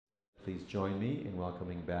Please join me in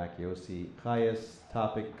welcoming back Yossi Chajes,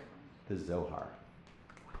 topic, the Zohar.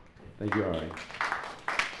 Thank you, Ari.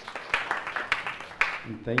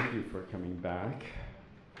 And thank you for coming back.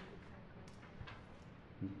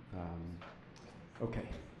 Okay.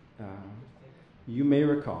 You may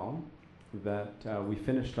recall that we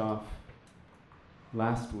finished off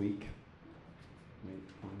last week. Wait,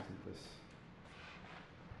 why isn't this?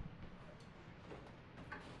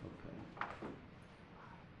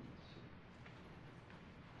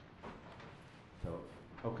 Okay.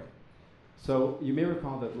 Okay. So you may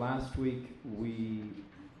recall that last week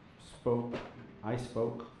I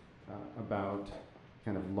spoke about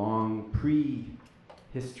kind of long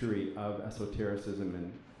pre-history of esotericism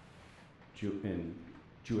in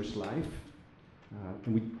Jewish life.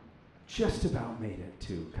 And we just about made it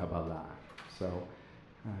to Kabbalah. So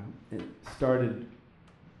it started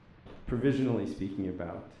provisionally speaking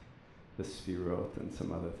about the Sfirot and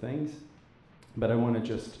some other things. But I want to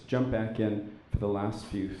just jump back in for the last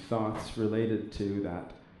few thoughts related to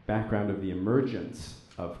that background of the emergence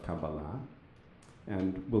of Kabbalah.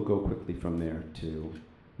 And we'll go quickly from there to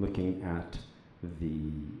looking at the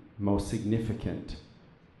most significant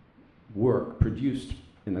work produced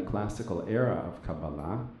in the classical era of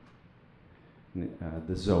Kabbalah,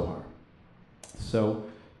 the Zohar. So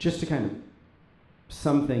just to kind of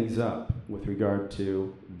sum things up with regard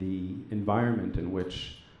to the environment in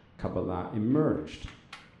which Kabbalah emerged.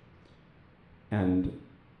 And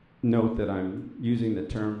note that I'm using the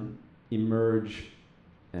term emerge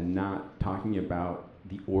and not talking about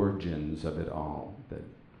the origins of it all, the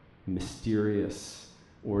mysterious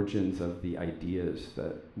origins of the ideas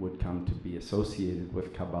that would come to be associated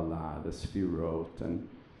with Kabbalah, the Sfirot, and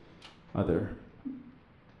other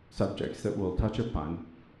subjects that we'll touch upon.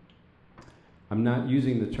 I'm not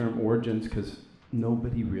using the term origins because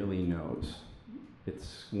nobody really knows.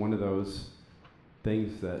 It's one of those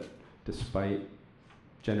things that, despite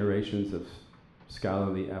generations of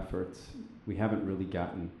scholarly efforts, we haven't really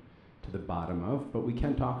gotten to the bottom of, but we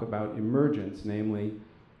can talk about emergence, namely,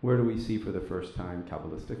 where do we see for the first time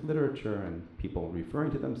Kabbalistic literature and people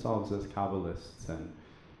referring to themselves as Kabbalists and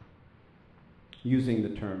using a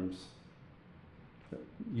term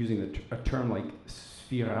like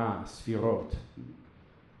Sfirot,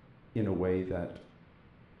 in a way that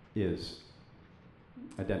is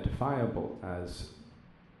identifiable as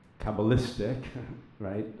Kabbalistic,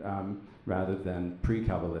 right, rather than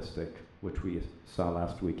pre-Kabbalistic, which we saw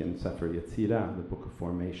last week in Sefer Yetzirah, the Book of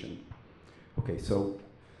Formation. Okay, so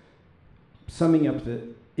summing up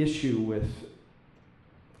the issue with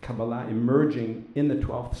Kabbalah emerging in the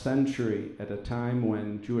 12th century at a time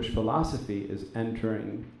when Jewish philosophy is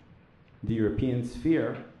entering the European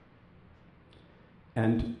sphere,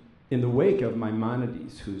 and in the wake of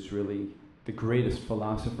Maimonides, who's really the greatest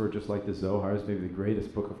philosopher, just like the Zohar is maybe the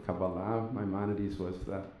greatest book of Kabbalah. Maimonides was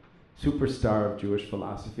the superstar of Jewish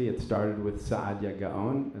philosophy. It started with Saadia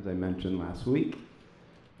Gaon, as I mentioned last week.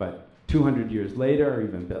 But 200 years later, or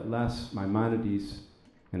even a bit less, Maimonides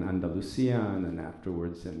in Andalusia and then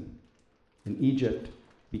afterwards in Egypt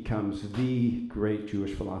becomes the great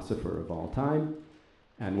Jewish philosopher of all time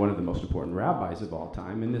and one of the most important rabbis of all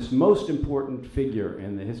time. And this most important figure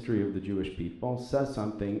in the history of the Jewish people says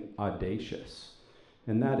something audacious.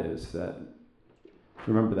 And that is that,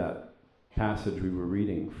 remember that passage we were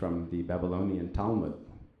reading from the Babylonian Talmud,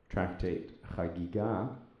 tractate Chagiga,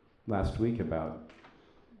 last week about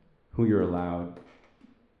who you're allowed,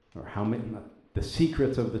 or how many, the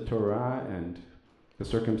secrets of the Torah and the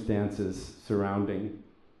circumstances surrounding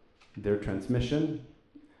their transmission.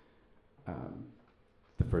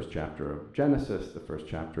 The first chapter of Genesis, the first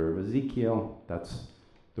chapter of Ezekiel, that's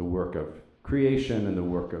the work of creation and the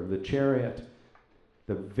work of the chariot.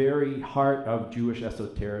 The very heart of Jewish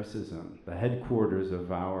esotericism, the headquarters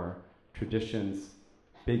of our tradition's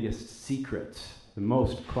biggest secrets, the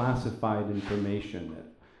most classified information that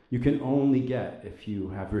you can only get if you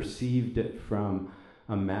have received it from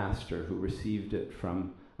a master who received it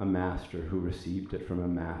from a master who received it from a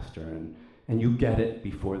master, and you get it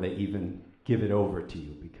before they even give it over to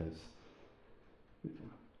you, because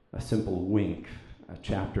a simple wink, a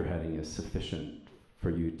chapter heading is sufficient for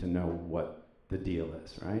you to know what the deal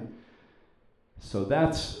is, right? So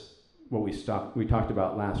that's what we talked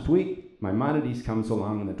about last week. Maimonides comes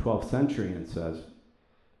along in the 12th century and says,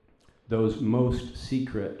 those most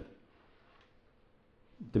secret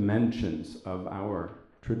dimensions of our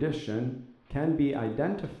tradition can be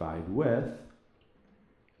identified with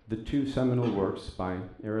the two seminal works by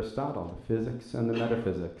Aristotle, the Physics and the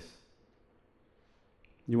Metaphysics.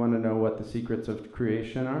 You want to know what the secrets of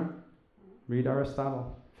creation are? Read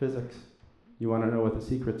Aristotle, Physics. You want to know what the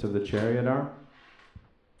secrets of the chariot are?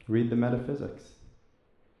 Read the metaphysics.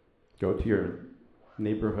 Go to your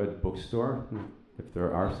neighborhood bookstore, if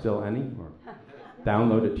there are still any, or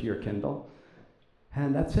download it to your Kindle.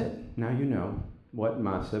 And that's it. Now you know what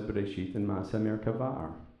Masa Bereshit and Masa Merkava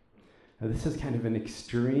are. Now this is kind of an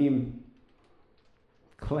extreme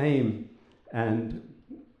claim, and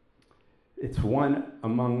it's one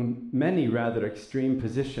among many rather extreme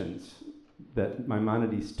positions that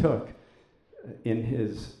Maimonides took in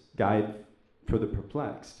his Guide for the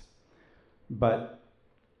Perplexed. But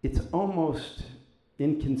it's almost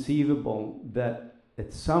inconceivable that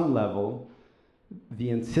at some level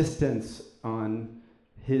the insistence on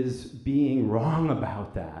his being wrong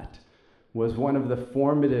about that was one of the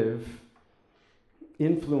formative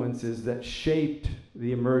influences that shaped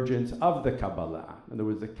the emergence of the Kabbalah. In other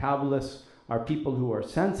words, the Kabbalists are people who are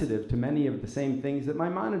sensitive to many of the same things that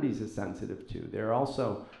Maimonides is sensitive to. They're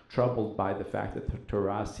also troubled by the fact that the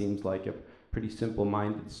Torah seems like a pretty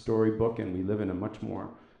simple-minded storybook, and we live in a much more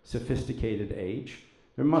sophisticated age.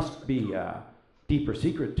 There must be a deeper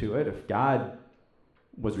secret to it. If God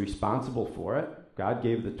was responsible for it, God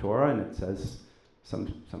gave the Torah, and it says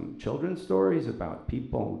some children's stories about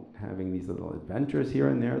people having these little adventures here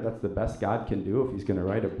and there. That's the best God can do if he's going to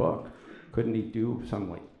write a book. Couldn't he do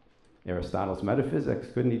something like Aristotle's metaphysics?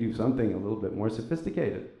 Couldn't he do something a little bit more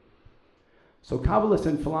sophisticated? So Kabbalists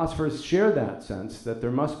and philosophers share that sense that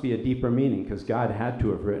there must be a deeper meaning, because God had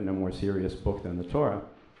to have written a more serious book than the Torah.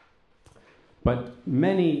 But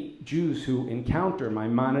many Jews who encounter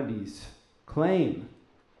Maimonides' claim,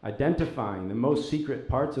 identifying the most secret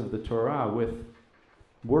parts of the Torah with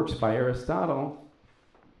works by Aristotle,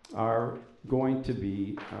 are going to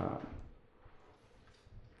be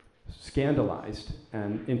scandalized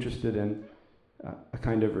and interested in a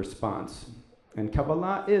kind of response. And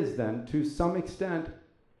Kabbalah is then, to some extent,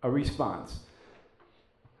 a response.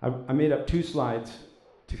 I made up 2 slides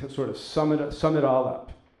to sort of sum it all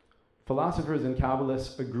up. Philosophers and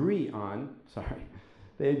Kabbalists agree on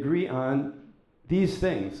these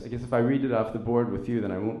things. I guess if I read it off the board with you,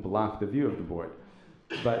 then I won't block the view of the board.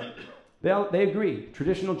 But they agree.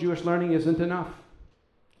 Traditional Jewish learning isn't enough.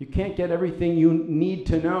 You can't get everything you need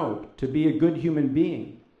to know to be a good human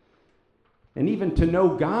being. And even to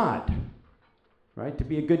know God, right? To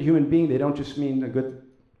be a good human being, they don't just mean a good,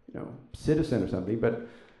 citizen or something, but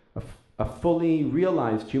a fully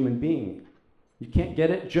realized human being. You can't get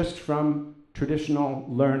it just from traditional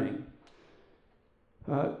learning.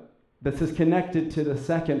 This is connected to the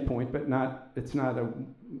second point, but it's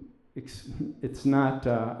not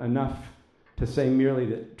enough to say merely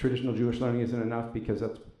that traditional Jewish learning isn't enough, because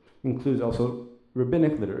that includes also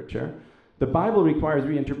rabbinic literature. The Bible requires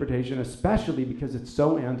reinterpretation, especially because it's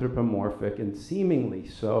so anthropomorphic and seemingly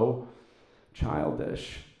so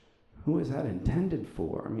childish. Who is that intended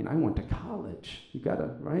for? I mean, I went to college. You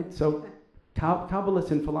gotta, right? So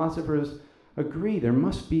Kabbalists and philosophers agree there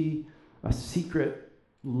must be a secret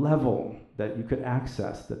level that you could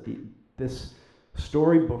access, that this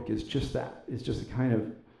storybook is just that. It's just a kind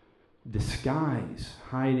of disguise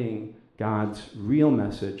hiding God's real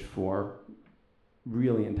message for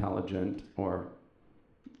really intelligent or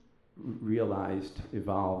realized,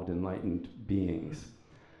 evolved, enlightened beings.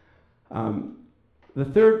 The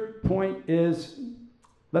third point is,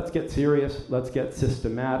 let's get serious, let's get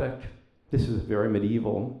systematic. This is a very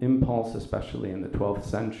medieval impulse, especially in the 12th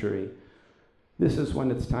century. This is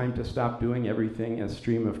when it's time to stop doing everything as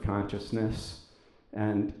stream of consciousness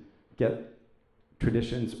and get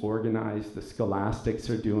traditions organized. The scholastics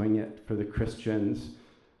are doing it for the Christians.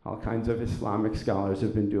 All kinds of Islamic scholars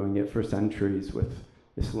have been doing it for centuries with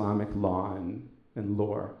Islamic law and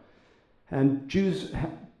lore. And Jews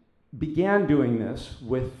began doing this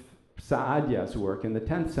with Sa'adia's work in the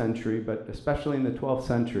 10th century, but especially in the 12th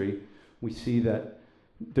century, we see that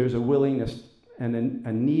there's a willingness and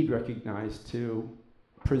a need recognized to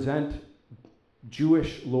present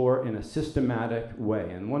Jewish lore in a systematic way.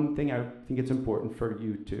 And one thing I think it's important for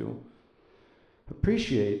you to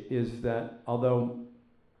appreciate is that although,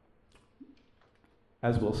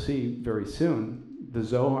 as we'll see very soon, the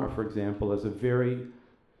Zohar, for example, is a very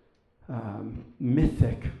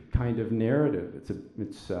mythic kind of narrative.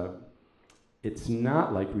 It's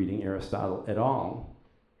not like reading Aristotle at all.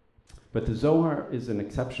 But the Zohar is an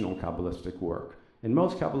exceptional Kabbalistic work. And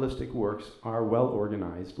most Kabbalistic works are well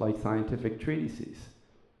organized, like scientific treatises,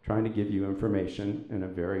 trying to give you information in a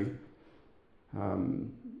very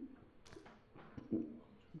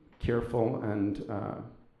careful and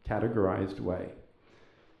categorized way.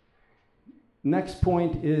 Next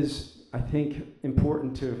point is, I think,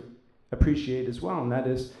 important to appreciate as well, and that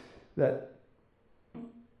is that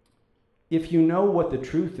if you know what the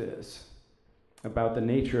truth is about the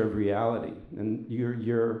nature of reality, and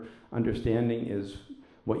your understanding is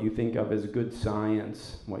what you think of as good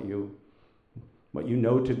science, what you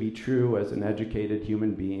know to be true as an educated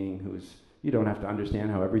human being you don't have to understand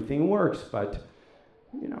how everything works, but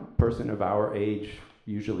a person of our age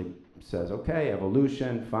usually says, okay,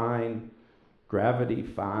 evolution, fine, gravity,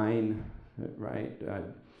 fine, right?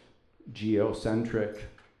 Geocentric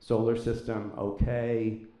solar system,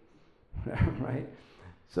 okay, right?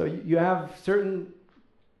 So you have certain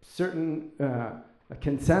a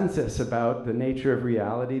consensus about the nature of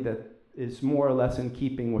reality that is more or less in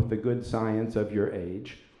keeping with the good science of your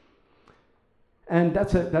age, and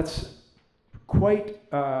that's quite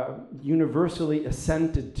universally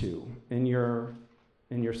assented to in your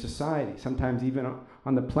society. Sometimes even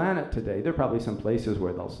on the planet today, there are probably some places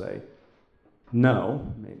where they'll say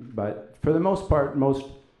no, maybe, but for the most part, most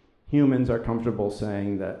humans are comfortable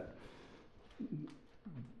saying that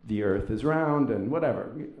the earth is round and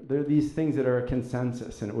whatever. There are these things that are a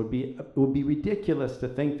consensus, and it would be ridiculous to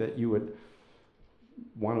think that you would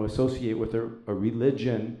want to associate with a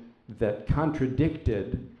religion that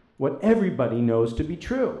contradicted what everybody knows to be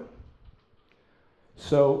true.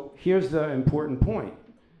 So here's the important point.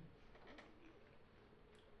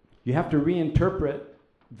 You have to reinterpret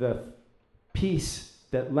the piece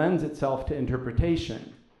that lends itself to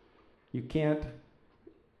interpretation. You can't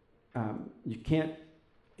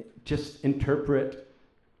just interpret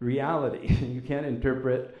reality. You can't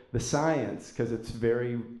interpret the science because it's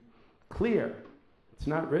very clear. It's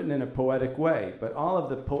not written in a poetic way, but all of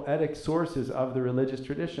the poetic sources of the religious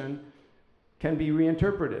tradition can be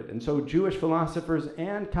reinterpreted. And so Jewish philosophers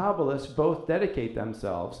and Kabbalists both dedicate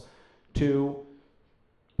themselves to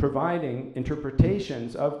providing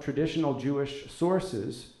interpretations of traditional Jewish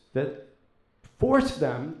sources that force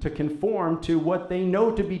them to conform to what they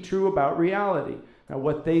know to be true about reality. Now,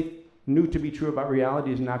 what they knew to be true about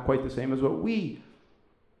reality is not quite the same as what we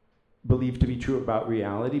believe to be true about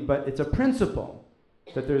reality, but it's a principle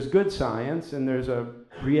that there's good science and there's a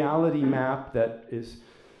reality map that is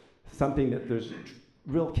something that there's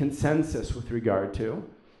real consensus with regard to.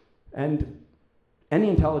 And any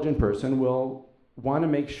intelligent person will want to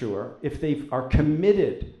make sure, if they are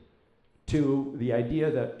committed to the idea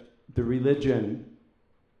that the religion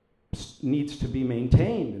needs to be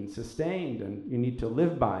maintained and sustained and you need to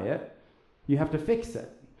live by it, you have to fix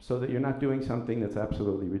it so that you're not doing something that's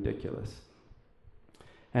absolutely ridiculous.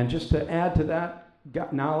 And just to add to that,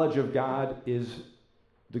 knowledge of God is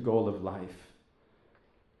the goal of life.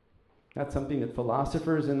 That's something that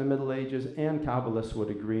philosophers in the Middle Ages and Kabbalists would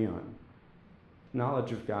agree on.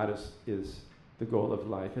 Knowledge of God is the goal of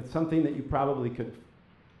life. It's something that you probably could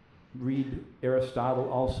read Aristotle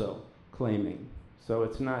also claiming. So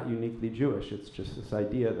it's not uniquely Jewish. It's just this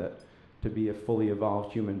idea that to be a fully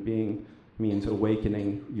evolved human being means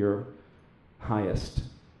awakening your highest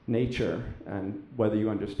nature, and whether you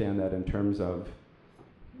understand that in terms of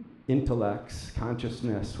intellects,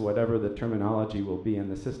 consciousness, whatever the terminology will be in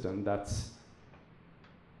the system, that's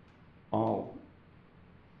all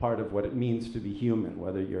part of what it means to be human,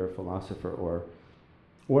 whether you're a philosopher or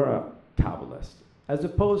a Kabbalist. As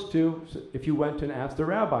opposed to if you went and asked a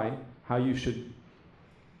rabbi how you should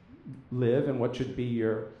live and what should be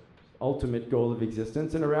your ultimate goal of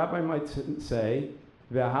existence, and a rabbi might say,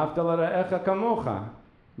 "Ve'ahavta l'ra'echa kamocha,"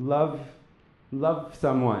 love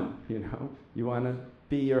someone. You want to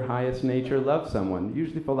be your highest nature, love someone.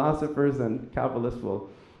 Usually philosophers and Kabbalists will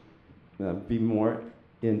be more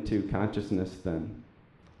into consciousness than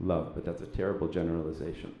love, but that's a terrible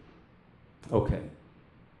generalization. Okay.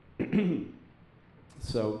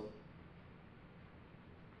 So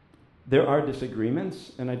there are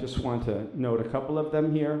disagreements, and I just want to note a couple of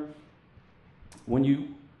them here. When you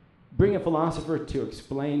bring a philosopher to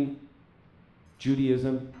explain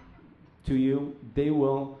Judaism to you, they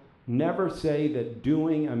will never say that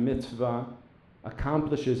doing a mitzvah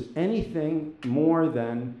accomplishes anything more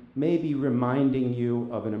than maybe reminding you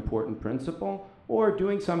of an important principle or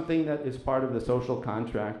doing something that is part of the social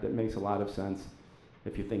contract that makes a lot of sense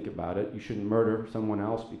if you think about it. You shouldn't murder someone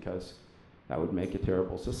else because that would make a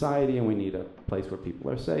terrible society, and we need a place where people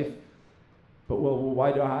are safe. But well,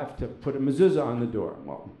 why do I have to put a mezuzah on the door?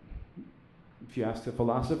 Well, if you ask a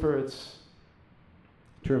philosopher, it's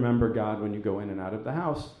to remember God when you go in and out of the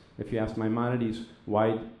house. If you ask Maimonides,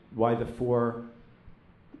 why the four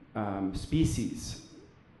species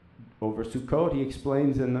over Sukkot, he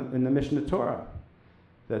explains in the Mishnah Torah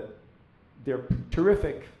that they're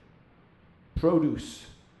terrific produce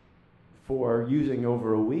for using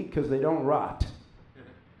over a week because they don't rot.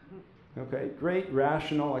 Okay, great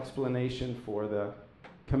rational explanation for the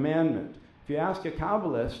commandment. you ask a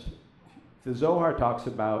Kabbalist, the Zohar talks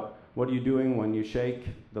about what are you doing when you shake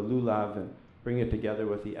the lulav and bring it together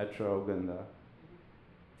with the etrog and the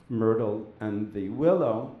myrtle and the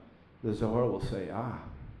willow. The Zohar will say,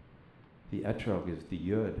 the etrog is the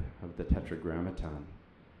yud of the tetragrammaton,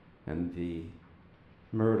 and the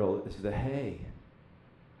myrtle is the hay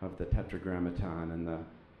of the tetragrammaton,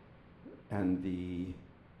 and the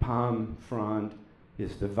palm frond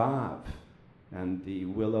is the vav, and the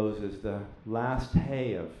willows is the last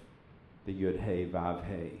hay of the yud hay vav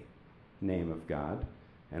hay name of God.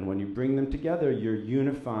 And when you bring them together, you're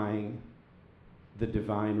unifying the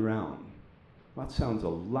divine realm. Well, that sounds a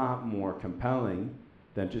lot more compelling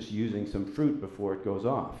than just using some fruit before it goes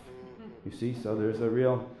off. You see, so there's a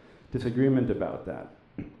real disagreement about that.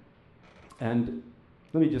 And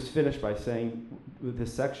let me just finish by saying with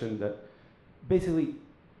this section that basically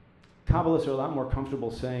Kabbalists are a lot more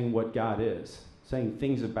comfortable saying what God is, saying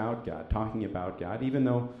things about God, talking about God, even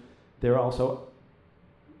though they're also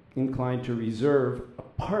inclined to reserve a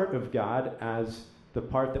part of God as the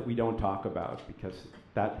part that we don't talk about, because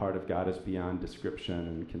that part of God is beyond description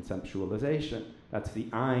and conceptualization. That's the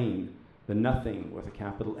Ein, the nothing with a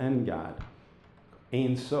capital N God.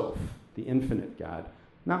 Ein Sof, the infinite God.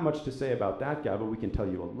 Not much to say about that God, but we can tell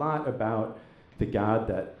you a lot about the God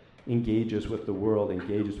that engages with the world,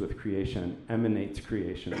 engages with creation, emanates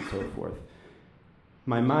creation, and so forth.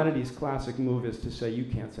 Maimonides' classic move is to say you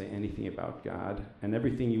can't say anything about God, and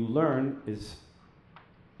everything you learn is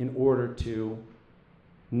in order to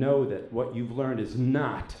know that what you've learned is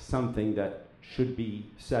not something that should be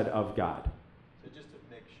said of God. So just to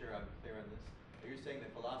make sure I'm clear on this, are you saying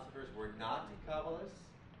that philosophers were not Kabbalists,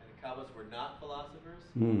 and the Kabbalists were not philosophers?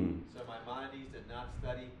 So Maimonides did not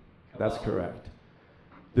study Kabbalah? That's correct.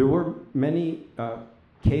 There were many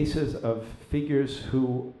cases of figures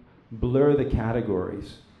who blur the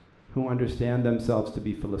categories, who understand themselves to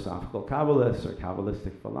be philosophical Kabbalists or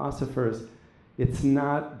Kabbalistic philosophers. It's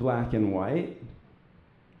not black and white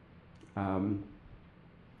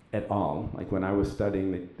at all. Like when I was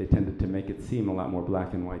studying, they tended to make it seem a lot more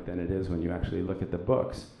black and white than it is when you actually look at the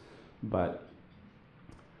books. But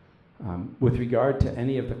with regard to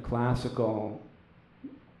any of the classical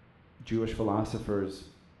Jewish philosophers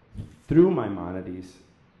through Maimonides,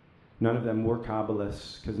 none of them were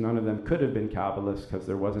Kabbalists, because none of them could have been Kabbalists, because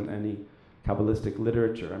there wasn't any Kabbalistic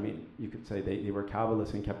literature. I mean, you could say they were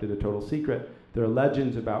Kabbalists and kept it a total secret. There are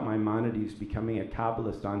legends about Maimonides becoming a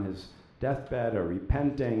Kabbalist on his deathbed or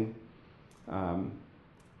repenting.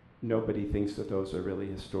 Nobody thinks that those are really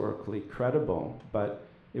historically credible, but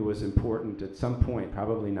it was important at some point,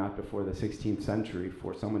 probably not before the 16th century,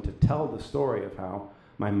 for someone to tell the story of how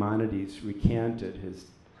Maimonides recanted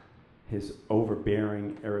his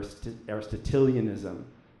overbearing Aristotelianism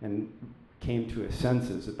and came to his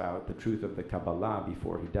senses about the truth of the Kabbalah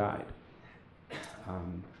before he died.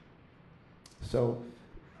 So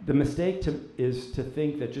the mistake is to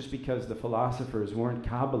think that just because the philosophers weren't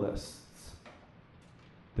Kabbalists,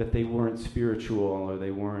 that they weren't spiritual or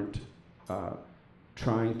they weren't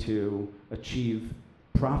trying to achieve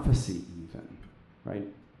prophecy even, right?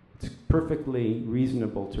 It's perfectly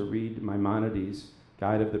reasonable to read Maimonides'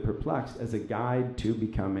 Guide of the Perplexed as a guide to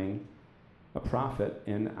becoming a prophet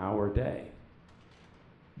in our day.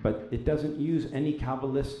 But it doesn't use any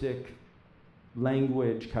Kabbalistic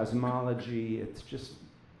language, cosmology. It's just,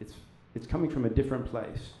 it's coming from a different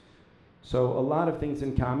place. So a lot of things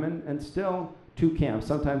in common, and still two camps.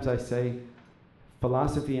 Sometimes I say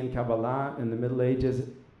philosophy and Kabbalah in the Middle Ages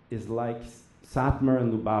is like Satmar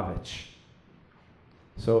and Lubavitch.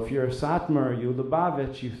 So if you're a Satmar, you're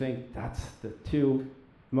Lubavitch, you think that's the two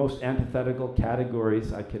most antithetical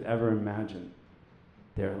categories I could ever imagine.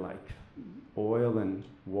 They're like oil and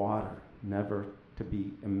water, never to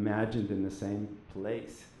be imagined in the same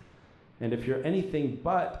place. And if you're anything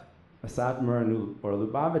but a Satmar or a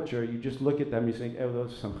Lubavitcher, you just look at them, you think, oh,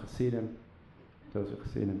 those are some Hasidim. Those are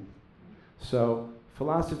Hasidim. So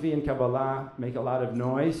philosophy and Kabbalah make a lot of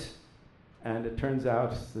noise, and it turns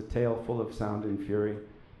out it's a tale full of sound and fury,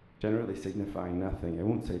 generally signifying nothing. I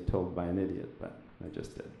won't say told by an idiot, but I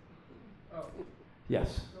just did. Oh.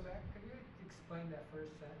 Yes? Go back. Could you explain that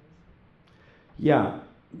first sentence? Yeah,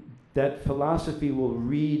 that philosophy will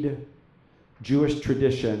read Jewish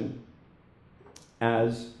tradition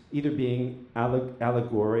as either being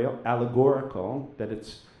allegorical, that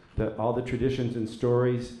it's all the traditions and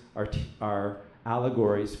stories are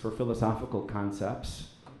allegories for philosophical concepts,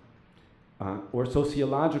 or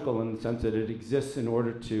sociological in the sense that it exists in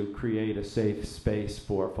order to create a safe space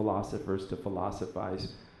for philosophers to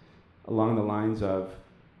philosophize along the lines of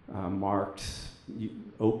Marx,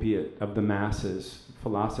 opiate of the masses,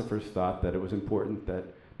 philosophers thought that it was important that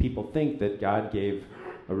people think that God gave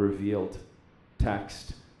a revealed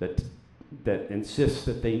text that insists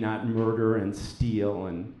that they not murder and steal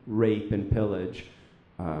and rape and pillage,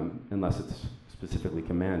 unless it's specifically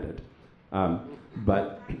commanded.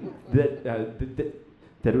 But that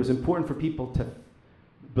it was important for people to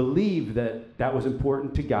believe that that was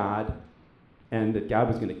important to God, and that God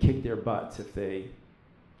was going to kick their butts if they,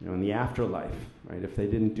 in the afterlife, right, if they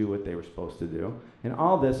didn't do what they were supposed to do. And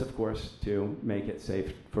all this, of course, to make it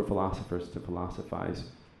safe for philosophers to philosophize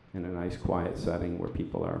in a nice, quiet setting where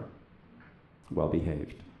people are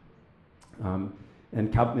well-behaved. And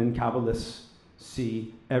Kabbalists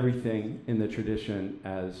see everything in the tradition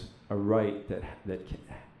as a rite that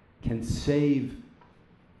can save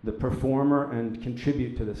the performer and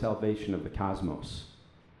contribute to the salvation of the cosmos.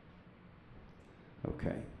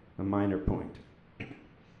 Okay, a minor point.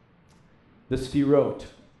 The Sfirot,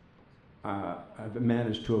 I've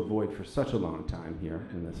managed to avoid for such a long time here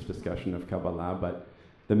in this discussion of Kabbalah, but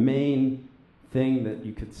the main thing that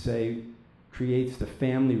you could say creates the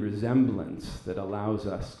family resemblance that allows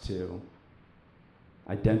us to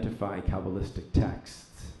identify Kabbalistic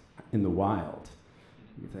texts in the wild.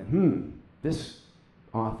 You say, this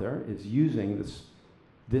author is using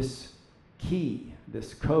this key,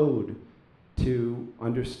 this code, to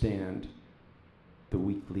understand the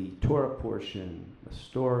weekly Torah portion, a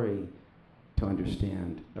story, to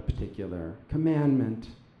understand a particular commandment,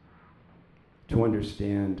 to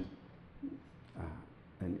understand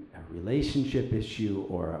a relationship issue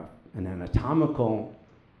or an anatomical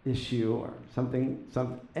issue or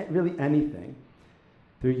really anything.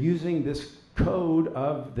 They're using this code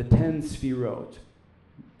of the 10 Sfirot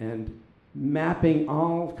and mapping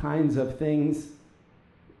all kinds of things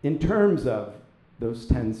in terms of those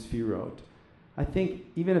 10 Sfirot. I think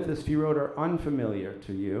even if the Sfirot are unfamiliar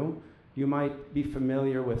to you, you might be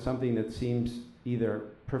familiar with something that seems either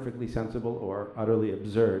perfectly sensible or utterly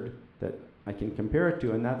absurd that I can compare it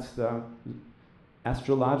to, and that's the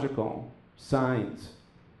astrological signs.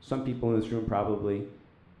 Some people in this room probably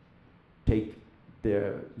take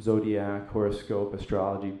the zodiac, horoscope,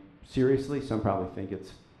 astrology seriously. Some probably think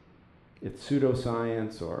it's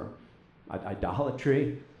pseudoscience or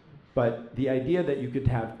idolatry. But the idea that you could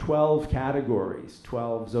have 12 categories,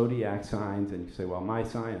 12 zodiac signs, and you say, well, my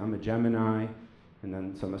sign, I'm a Gemini, and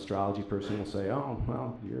then some astrology person will say, oh,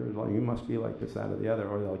 well, you must be like this, that, or the other,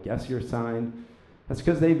 or they'll guess your sign. That's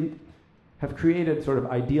because they have created sort of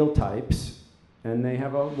ideal types, and they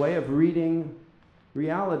have a way of reading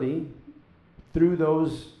reality through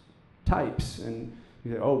those types. And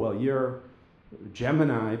you say, oh, well, you're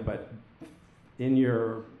Gemini, but in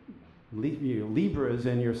your Libra's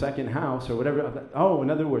in your second house or whatever. Oh, in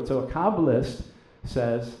other words, so a Kabbalist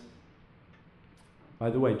says, by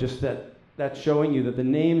the way, just that's showing you that the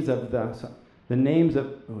names of the names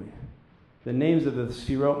of the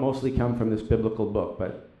Sfirot mostly come from this biblical book,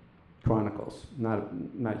 but Chronicles, not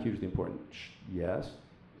hugely important. Yes.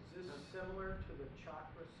 Is this similar to the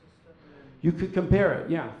chakra system? You could compare it.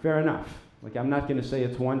 Yeah, fair enough. Like, I'm not going to say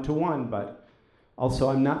it's one-to-one, but also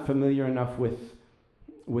I'm not familiar enough with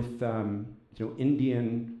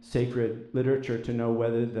Indian sacred literature to know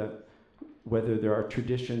whether there are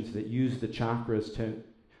traditions that use the chakras to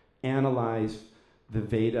analyze the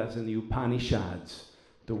Vedas and the Upanishads,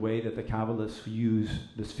 the way that the Kabbalists use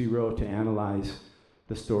the Sfirot to analyze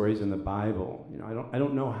the stories in the Bible. I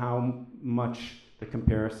don't know how much the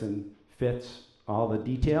comparison fits all the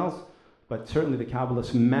details, but certainly the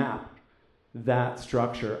Kabbalists map that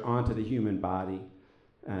structure onto the human body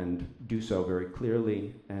and do so very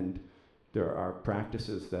clearly, and there are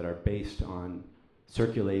practices that are based on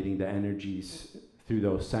circulating the energies through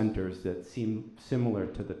those centers that seem similar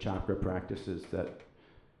to the chakra practices that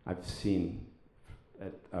I've seen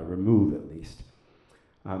at a remove, at least.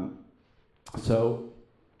 So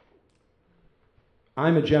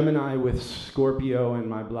I'm a Gemini with Scorpio in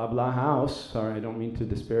my blah blah house. Sorry, I don't mean to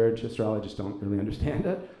disparage astrologists, don't really understand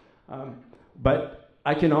it. But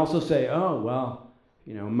I can also say, oh, well,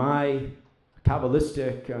 my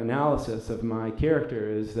Kabbalistic analysis of my character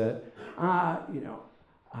is that,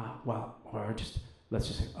 let's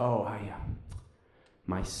just say,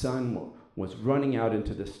 my son was running out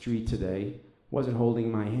into the street today, wasn't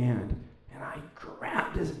holding my hand, and I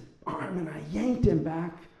grabbed his arm and I yanked him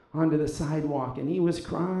back onto the sidewalk, and he was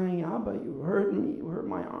crying, Abba, you hurt me, you hurt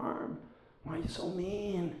my arm. Why are you so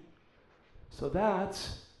mean? So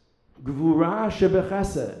that's Gvura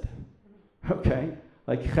shebechesed. Okay?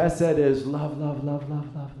 Like chesed is love, love, love,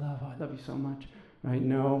 love, love, love. Oh, I love you so much. Right?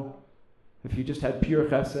 No. If you just had pure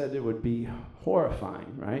chesed, it would be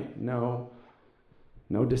horrifying, right? No.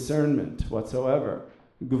 no discernment whatsoever.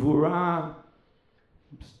 Gvura,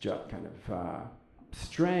 kind of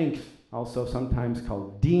strength, also sometimes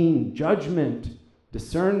called deen, judgment,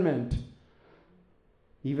 discernment.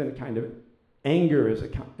 Even a kind of anger is a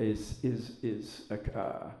kind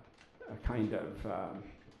of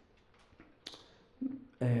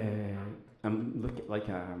like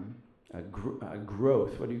a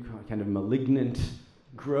growth. What do you call it? Kind of malignant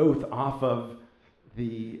growth off of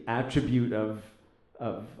the attribute of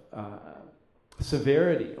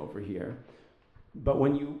severity over here. But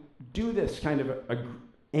when you do this kind of a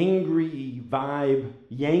angry vibe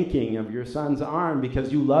yanking of your son's arm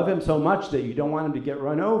because you love him so much that you don't want him to get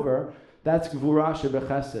run over, that's gvura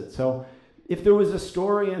shebechesed. So if there was a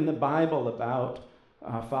story in the Bible about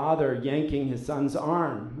a father yanking his son's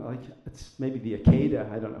arm, like it's maybe the Akedah,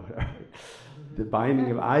 I don't know, the binding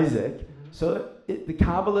of Isaac, so the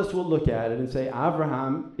Kabbalists will look at it and say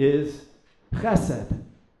Abraham is chesed.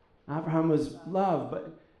 Abraham was love,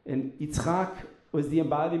 and Yitzchak was the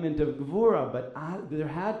embodiment of gvura, but there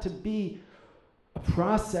had to be a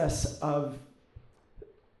process of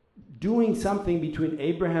doing something between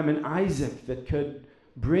Abraham and Isaac that could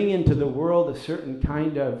bring into the world a certain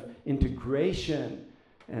kind of integration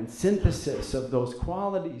and synthesis of those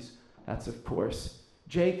qualities. That's, of course,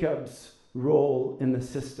 Jacob's role in the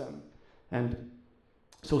system. And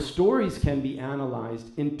so stories can be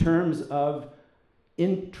analyzed in terms of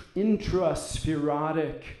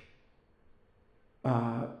intraspherotic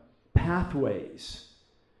pathways,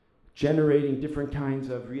 generating different kinds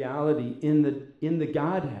of reality in the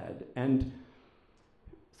Godhead. And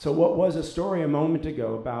so what was a story a moment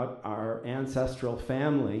ago about our ancestral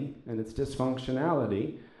family and its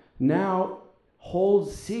dysfunctionality now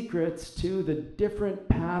holds secrets to the different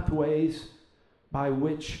pathways by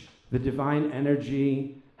which the divine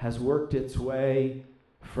energy has worked its way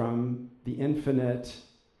from the infinite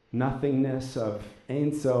nothingness of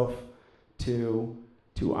Ein Sof to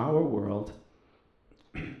our world.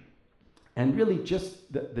 And really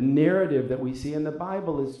just the narrative that we see in the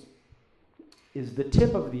Bible is the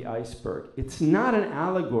tip of the iceberg. It's not an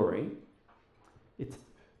allegory.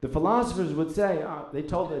 The philosophers would say, they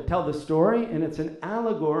tell the story, and it's an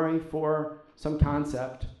allegory for some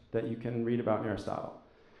concept that you can read about in Aristotle.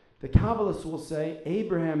 The Kabbalists will say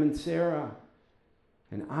Abraham and Sarah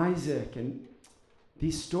and Isaac, and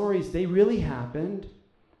these stories, they really happened,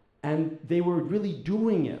 and they were really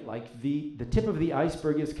doing it. Like the tip of the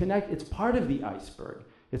iceberg is connected. It's part of the iceberg.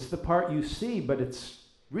 It's the part you see, but it's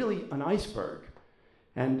really an iceberg.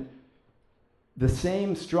 And the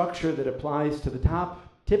same structure that applies to the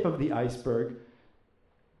tip of the iceberg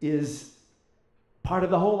is part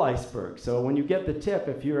of the whole iceberg. So when you get the tip,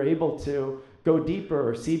 if you're able to go deeper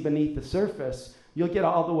or see beneath the surface, you'll get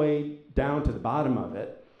all the way down to the bottom of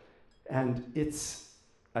it. And it's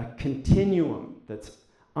a continuum that's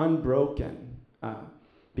unbroken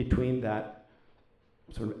between that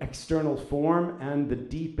sort of external form and the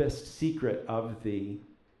deepest secret of the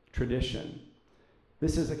tradition.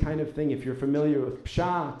 This is a kind of thing, if you're familiar with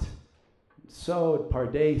Pshat, Sod,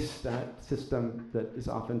 Pardes, that system that is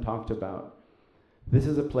often talked about, this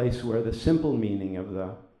is a place where the simple meaning of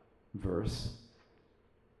the verse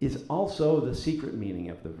is also the secret meaning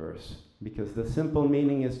of the verse, because the simple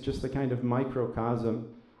meaning is just the kind of microcosm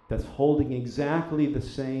that's holding exactly the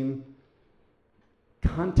same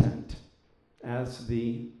content as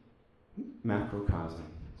the macrocosm.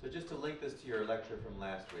 So just to link this to your lecture from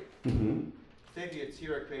last week, Mm-hmm. Sefer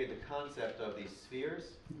Yetzirah created the concept of these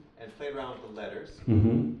spheres and played around with the letters.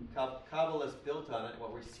 Mm-hmm. Kabbalists built on it.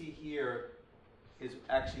 What we see here is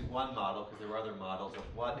actually one model, because there were other models of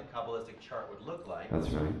what a Kabbalistic chart would look like.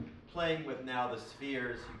 That's right. Playing with now the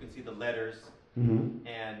spheres, you can see the letters, Mm-hmm.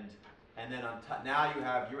 and then on top, now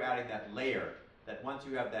you're adding that layer. That once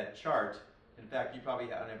you have that chart, in fact, you probably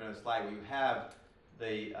have a slide where you have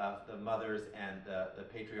the mothers and the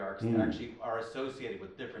patriarchs that actually are associated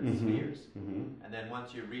with different spheres. Mm-hmm. And then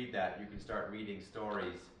once you read that, you can start reading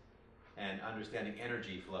stories and understanding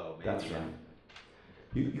energy flow. Maybe. That's right.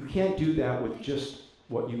 You can't do that with just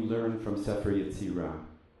what you learn from Sefer Yetzirah.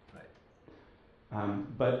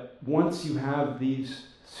 Right. But once you have these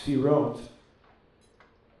sfirot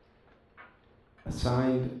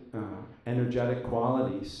assigned energetic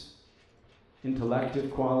qualities, intellective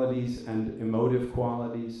qualities and emotive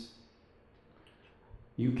qualities,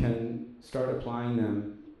 you can start applying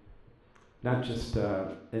them not just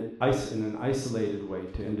in an isolated way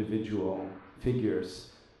to individual figures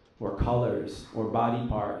or colors or body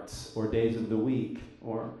parts or days of the week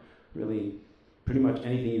or really pretty much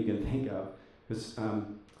anything you can think of.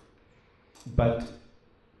 But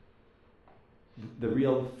the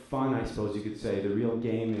real fun, I suppose you could say, the real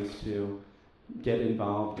game is to get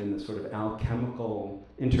involved in the sort of alchemical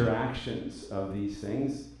interactions of these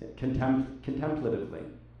things contemplatively.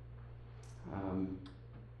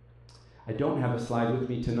 I don't have a slide with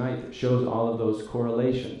me tonight that shows all of those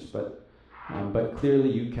correlations, but clearly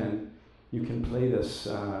you can play this.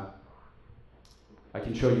 I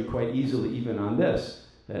can show you quite easily, even on this,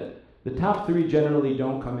 that the top three generally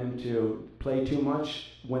don't come into play too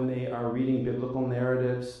much when they are reading biblical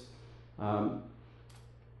narratives,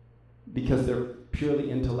 because they're purely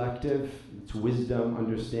intellective. It's wisdom,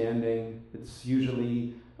 understanding. It's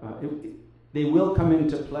usually they will come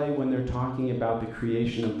into play when they're talking about the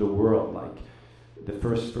creation of the world, like the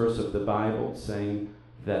first verse of the Bible saying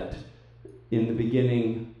that in the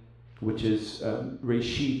beginning, which is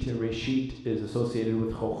Reshit, and Reshit is associated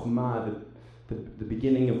with Chokhmah, the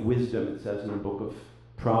beginning of wisdom, it says in the book of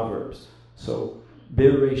Proverbs. So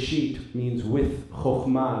Bereshit means with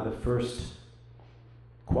Chokhmah, the first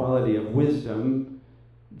quality of wisdom,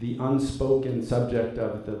 the unspoken subject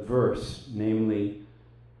of the verse, namely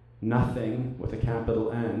nothing with a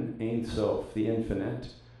capital N, Ein Sof, the infinite,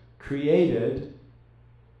 created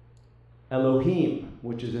Elohim,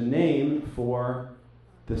 which is a name for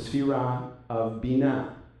the Sphira of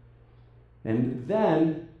Binah. And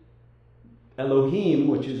then Elohim,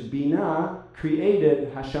 which is Binah,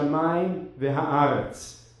 created Hashamayim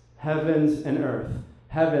v'ha'aretz, heavens and earth.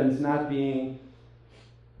 Heavens not being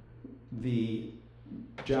the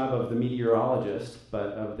job of the meteorologist,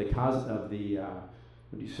 but of the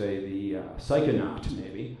psychonaut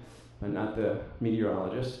maybe, but not the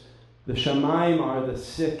meteorologist. The Shamayim are the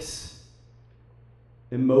 6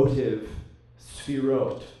 emotive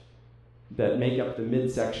sphirot that make up the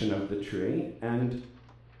midsection of the tree, and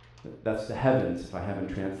that's the heavens, if I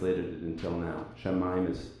haven't translated it until now. Shamayim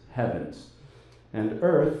is heavens. And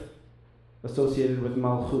earth, associated with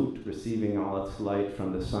Malchut, receiving all its light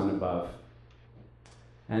from the sun above.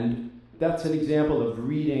 And that's an example of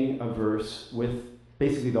reading a verse with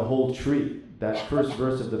basically the whole tree. That first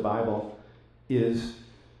verse of the Bible is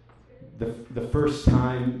the first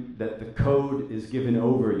time that the code is given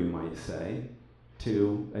over, you might say,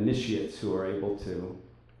 to initiates who are able to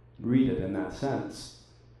read it in that sense.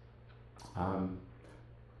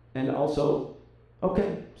 And also,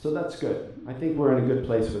 okay, so that's good. I think we're in a good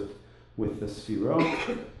place with the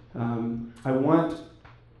Sphirot. I want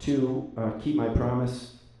to keep my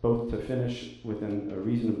promise both to finish within a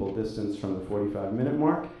reasonable distance from the 45-minute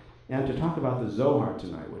mark and to talk about the Zohar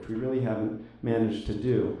tonight, which we really haven't managed to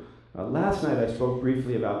do. Last night I spoke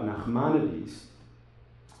briefly about Nachmanides,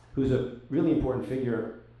 who's a really important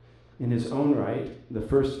figure in his own right, the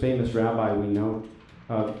first famous rabbi we know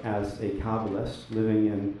of as a Kabbalist living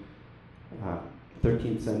in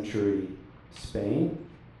 13th century Spain,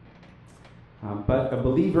 but a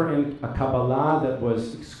believer in a Kabbalah that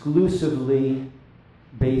was exclusively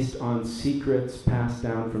based on secrets passed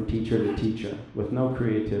down from teacher to teacher, with no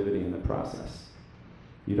creativity in the process.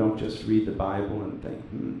 You don't just read the Bible and think,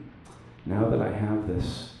 now that I have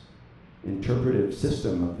this interpretive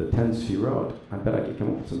system of the 10 Sfirot, I bet I could come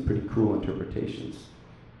up with some pretty cool interpretations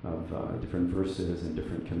of different verses and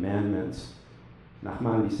different commandments.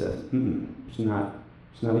 Nachmanides says, it's not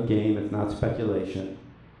a game, it's not speculation,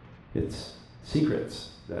 it's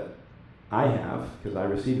secrets that I have, because I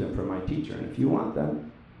received them from my teacher. And if you want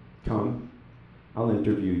them, come, I'll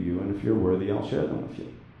interview you, and if you're worthy, I'll share them with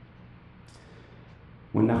you.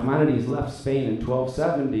 When Nachmanides left Spain in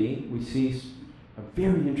 1270, we see a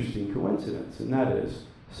very interesting coincidence, and that is,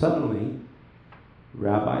 suddenly,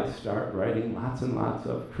 rabbis start writing lots and lots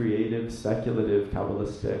of creative, speculative,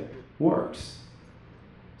 Kabbalistic works.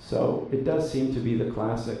 So it does seem to be the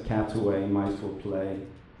classic cat's away, mice will play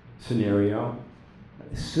scenario.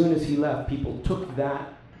 As soon as he left, people took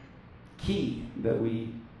that key that we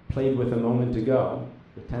played with a moment ago,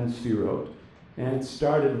 the 10 Sfirot, and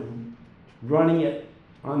started running it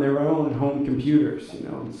on their own home computers,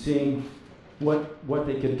 and seeing what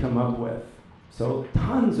they could come up with. So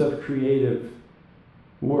tons of creative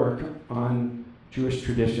work on Jewish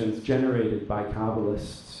traditions generated by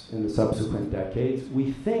Kabbalists in the subsequent decades.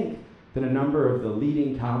 We think that a number of the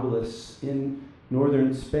leading Kabbalists in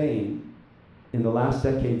northern Spain in the last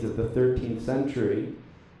decades of the 13th century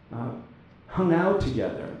hung out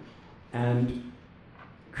together and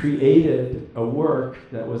created a work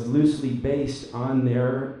that was loosely based on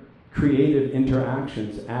their creative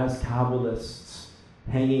interactions as Kabbalists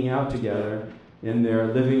hanging out together in their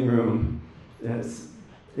living room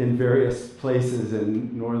in various places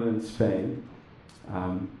in northern Spain.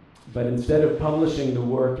 But instead of publishing the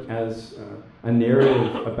work as a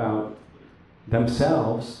narrative about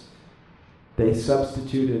themselves, they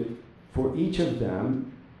substituted for each of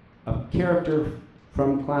them a character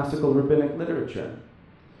from classical rabbinic literature,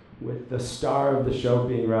 with the star of the show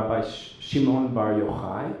being Rabbi Shimon Bar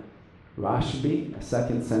Yochai, Rashbi, a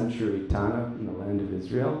 2nd century Tana in the land of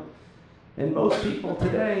Israel. And most people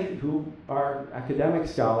today who are academic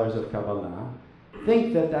scholars of Kabbalah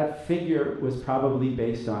think that that figure was probably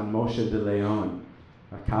based on Moshe de Leon,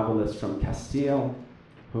 a Kabbalist from Castile,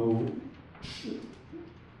 who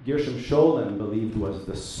Gershom Scholem believed was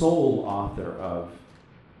the sole author of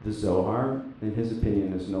the Zohar. In his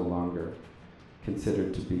opinion, is no longer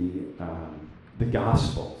considered to be the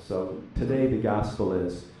gospel. So today the gospel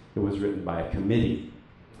is, it was written by a committee,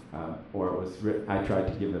 or it was I tried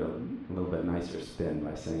to give it a little bit nicer spin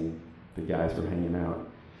by saying the guys were hanging out.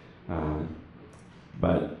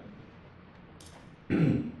 But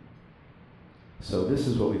so this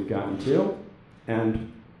is what we've gotten to,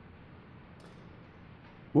 and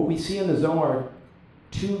what we see in the Zohar,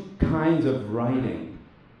 two kinds of writing.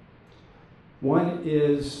 One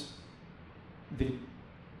is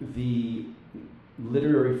the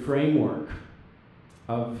literary framework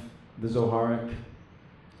of the Zoharic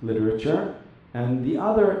literature, and the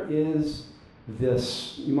other is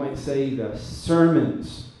this, you might say, the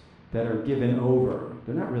sermons that are given over.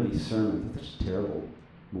 They're not really sermons, that's such a terrible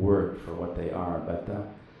word for what they are, but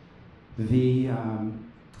the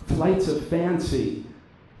flights of fancy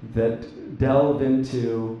that delve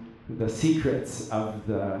into the secrets of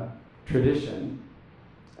the tradition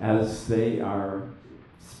as they are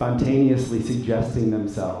spontaneously suggesting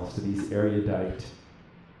themselves to these erudite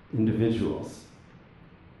individuals.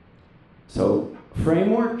 So,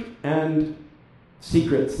 framework and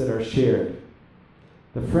secrets that are shared.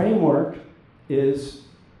 The framework is,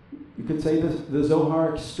 you could say, the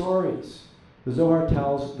Zoharic stories. The Zohar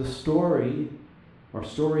tells the story, or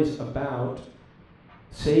stories about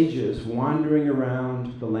sages wandering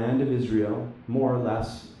around the land of Israel, more or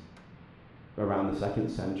less around the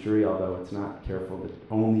 2nd century, although it's not careful to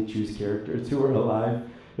only choose characters who were alive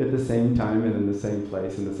at the same time and in the same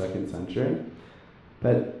place in the 2nd century.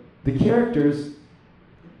 But the characters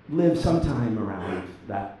live sometime around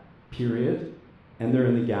that period, and they're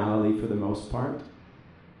in the Galilee for the most part.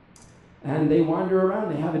 And they wander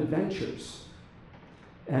around, they have adventures.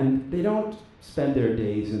 And they don't spend their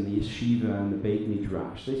days in the yeshiva and the Beit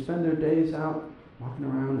Midrash. They spend their days out walking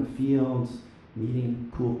around the fields,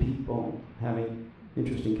 meeting cool people, having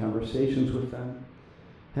interesting conversations with them.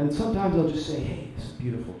 And sometimes they'll just say, hey, this is a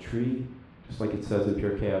beautiful tree, just like it says in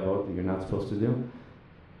Pirkei Avot that you're not supposed to do.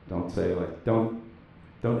 Don't say, like, don't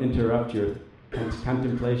interrupt your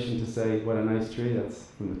contemplation to say, what a nice tree. That's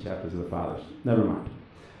from the chapters of the Fathers. Never mind.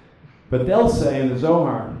 But they'll say in the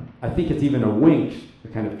Zohar, I think it's even a wink, a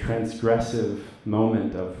kind of transgressive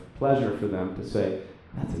moment of pleasure for them to say,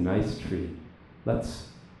 that's a nice tree. Let's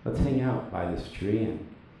hang out by this tree and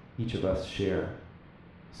each of us share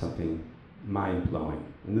something mind-blowing.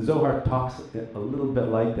 And the Zohar talks a little bit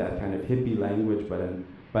like that, kind of hippie language, but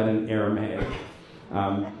in Aramaic.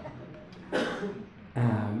 And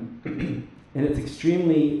it's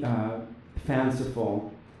extremely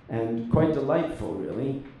fanciful and quite delightful,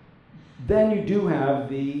 really. Then you do have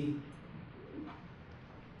the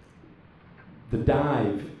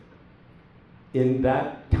dive. In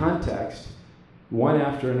that context, one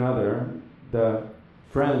after another, the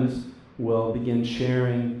friends will begin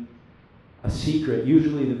sharing a secret,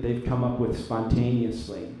 usually that they've come up with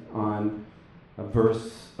spontaneously on a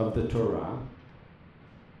verse of the Torah.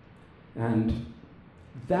 And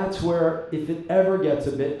that's where, if it ever gets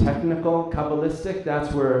a bit technical, Kabbalistic,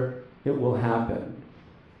 that's where it will happen.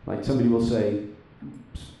 Like somebody will say,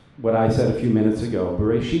 what I said a few minutes ago,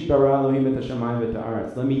 Bereshit bara Elohim et hashamayim v'et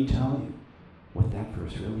haaretz. Let me tell you what that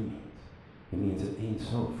verse really means. It means that Ein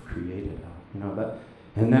Sof created, that.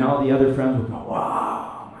 And then all the other friends will go,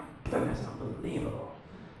 wow, my goodness, unbelievable.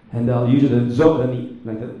 And they'll usually,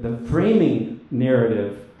 the framing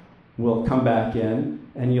narrative will come back in,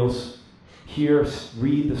 and you'll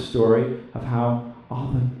read the story of how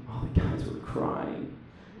all the guys were crying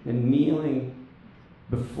and kneeling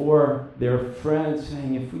before their friends,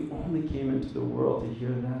 saying, if we only came into the world to hear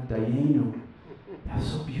that, Dayenu,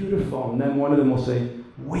 that's so beautiful. And then one of them will say,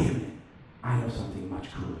 wait a minute, I know something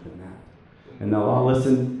much cooler than that. And they'll all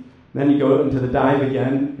listen. Then you go into the dive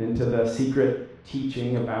again, into the secret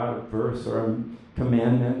teaching about a verse or a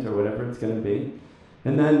commandment or whatever it's going to be.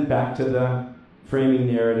 And then back to the framing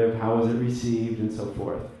narrative, how was it received, and so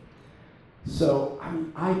forth. So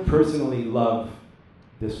I personally love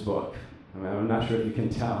this book. I'm not sure if you can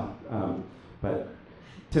tell, but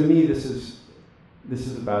to me this is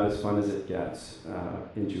about as fun as it gets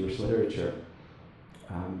in Jewish literature.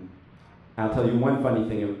 I'll tell you one funny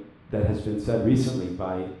thing that has been said recently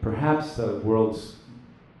by perhaps the world's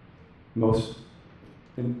most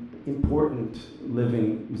important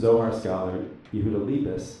living Zohar scholar, Yehuda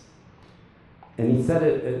Liebes. And he said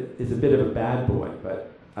it is a bit of a bad boy,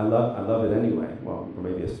 but I love it anyway, well, or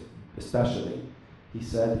maybe especially. He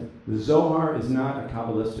said, the Zohar is not a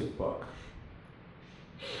Kabbalistic book.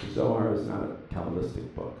 The Zohar is not a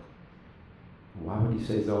Kabbalistic book. Why would he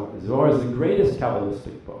say Zohar? The Zohar is the greatest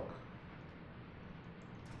Kabbalistic book.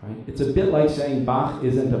 Right? It's a bit like saying Bach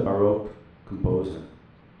isn't a Baroque composer.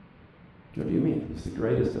 What do you mean? He's the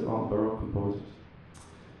greatest of all Baroque composers.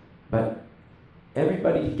 But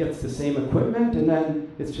everybody gets the same equipment, and then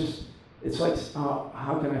it's like,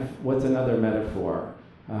 what's another metaphor?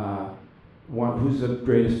 Who's the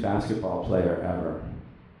greatest basketball player ever?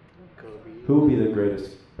 Kobe. Who would be the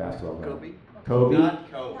greatest basketball player? Kobe. Kobe? Not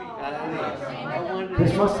Kobe.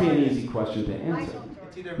 This must be an easy question to answer.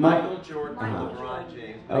 It's either Michael Jordan or LeBron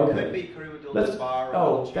James. But Okay. it could be Kareem Abdul-Jabbar or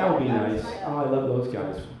Oh, that would be Michael nice. Jackson. Oh, I love those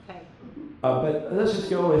guys. Okay. But let's just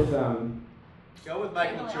go with Go with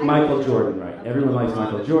Michael Jordan. Michael Jordan, right? Everyone likes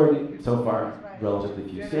Michael Jordan. So far,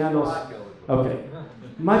 relatively few scandals. Okay.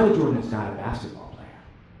 Michael Jordan is not a basketball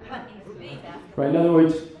player. Right? In other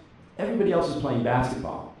words, everybody else is playing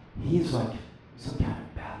basketball. He's like some kind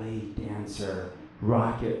of ballet dancer,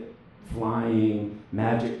 rocket flying,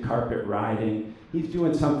 magic carpet riding. He's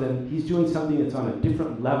doing something that's on a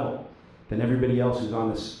different level than everybody else who's on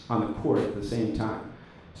the court at the same time.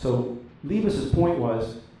 So Liebes's point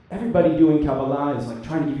was, everybody doing Kabbalah is like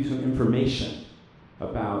trying to give you some information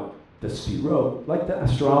about the Sfirot, like the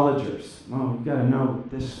astrologers. Oh, you gotta know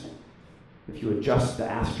this. If you adjust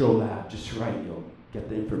the astrolabe just right, you'll get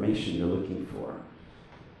the information you're looking for.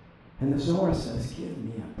 And the Zohar says, give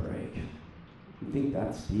me a break. You think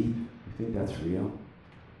that's deep? You think that's real? You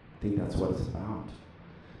think that's what it's about?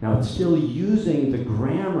 Now, it's still using the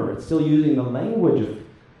grammar, it's still using the language of,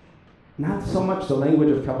 not so much the language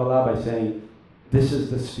of Kabbalah by saying, this is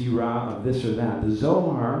the sphira of this or that. The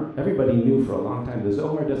Zohar, everybody knew for a long time, the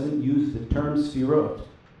Zohar doesn't use the term sphirot.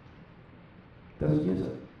 Doesn't use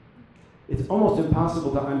it. It's almost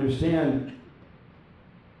impossible to understand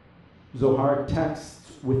Zohar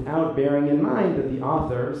texts without bearing in mind that the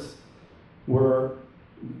authors were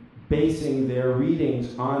basing their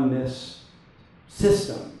readings on this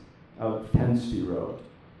system of 10 sphirot.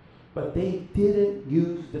 But they didn't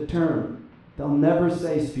use the term. They'll never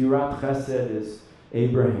say Sfirat Chesed is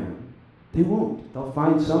Abraham. They won't. They'll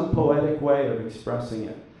find some poetic way of expressing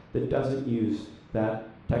it that doesn't use that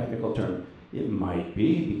technical term. It might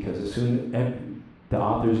be because the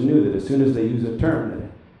authors knew that as soon as they use a term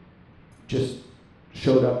that just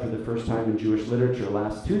showed up for the first time in Jewish literature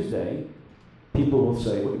last Tuesday, people will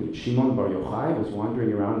say, what do you mean, Shimon Bar Yochai was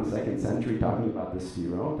wandering around in the 2nd century talking about the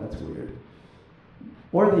Sfirot? That's weird.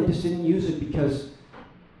 Or they just didn't use it because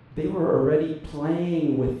they were already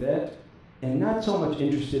playing with it and not so much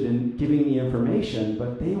interested in giving the information,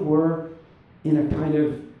 but they were in a kind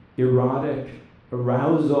of erotic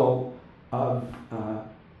arousal of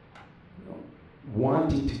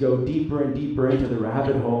wanting to go deeper and deeper into the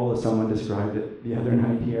rabbit hole, as someone described it the other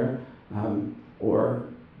night here, or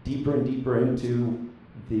deeper and deeper into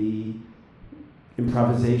the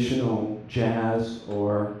improvisational jazz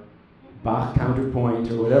or Bach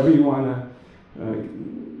counterpoint or whatever you want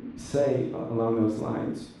to say along those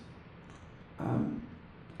lines.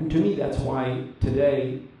 And to me, that's why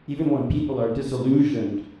today, even when people are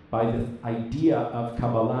disillusioned by the idea of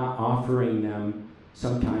Kabbalah offering them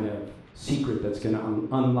some kind of secret that's going to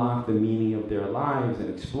unlock the meaning of their lives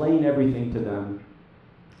and explain everything to them,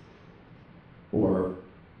 or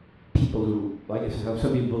people who, like I said,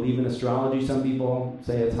 some people believe in astrology, some people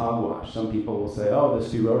say it's hogwash. Some people will say, oh, the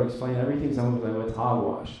Sfirot explain everything. Some will say, oh, it's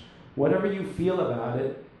hogwash. Whatever you feel about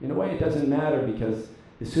it, in a way it doesn't matter, because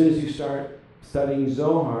as soon as you start studying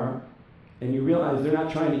Zohar and you realize they're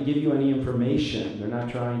not trying to give you any information, they're not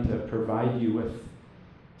trying to provide you with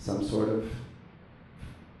some sort of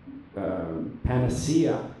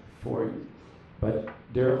panacea for you, but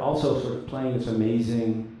they're also sort of playing this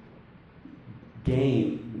amazing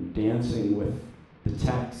game, dancing with the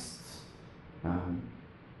texts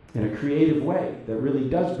in a creative way that really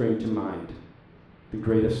does bring to mind the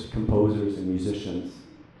greatest composers and musicians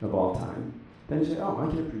of all time. Then you say, oh, I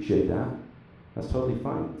can appreciate that. That's totally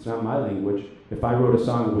fine. It's not my language. If I wrote a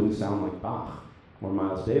song, it wouldn't sound like Bach or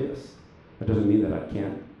Miles Davis. That doesn't mean that I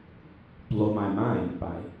can't blow my mind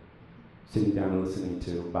by sitting down and listening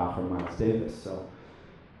to Bach or Miles Davis. So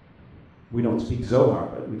we don't speak Zohar,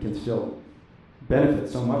 but we can still benefit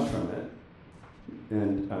so much from it.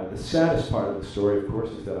 And the saddest part of the story, of course,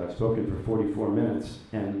 is that I've spoken for 44 minutes,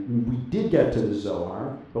 and we did get to the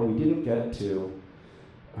Zohar, but we didn't get to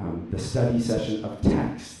the study session of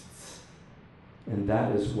texts. And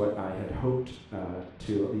that is what I had hoped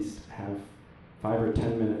to at least have 5 or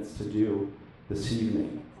 10 minutes to do this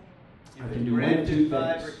evening. I can do one of two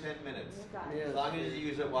 5 or things. 10 minutes, as long as you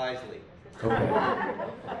use it wisely. Okay.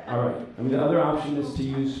 All right. I mean, the other option is to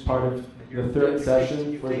use part of the third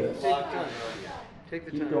session for this. Take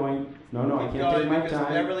the Keep time. going. No, I Keep can't take going, my because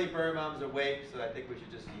time. Beverly Birnbaum's awake, so I think we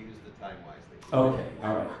should just use the time wisely. Okay,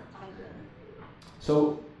 all right.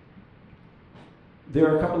 So, there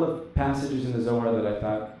are a couple of passages in the Zohar that I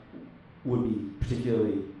thought would be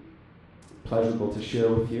particularly pleasurable to share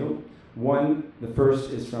with you. One, the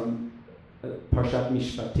first is from Parshat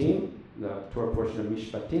Mishpatim, the Torah portion of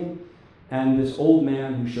Mishpatim, and this old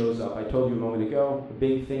man who shows up. I told you a moment ago, the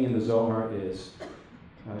big thing in the Zohar is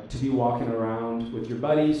to be walking around with your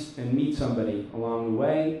buddies and meet somebody along the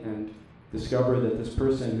way and discover that this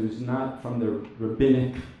person who's not from the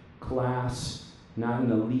rabbinic class, not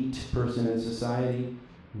an elite person in society,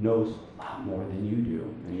 knows a lot more than you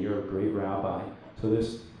do, and you're a great rabbi. So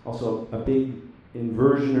there's also a big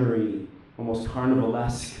inversionary, almost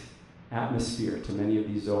carnivalesque atmosphere to many of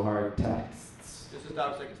these Zohar texts. Just to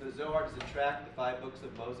stop a second, so the Zohar, does it track the 5 books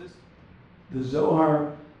of Moses? The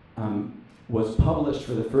Zohar was published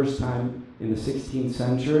for the first time in the 16th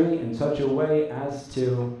century in such a way as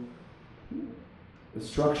to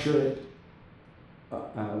structure it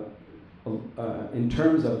in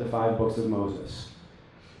terms of the 5 books of Moses.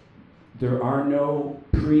 There are no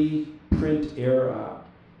pre-print era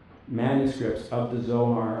manuscripts of the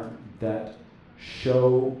Zohar that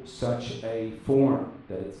show such a form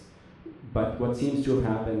that it's. But what seems to have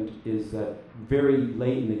happened is that very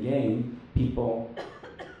late in the game, people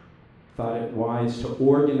thought it wise to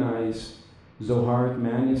organize Zoharic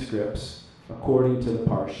manuscripts according to the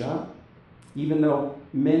Parsha, even though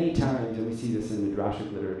many times, and we see this in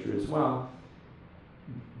Midrashic literature as well,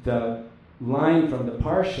 the line from the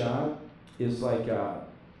Parsha is like a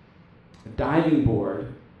diving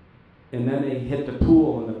board, and then they hit the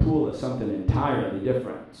pool, and the pool is something entirely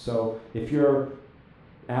different. So if you're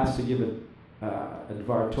asked to give a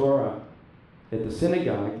Dvar Torah at the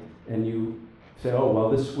synagogue, and you say, oh, well,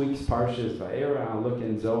 this week's Parsha is Va'era, I'll look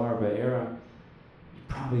in Zohar Va'era, you're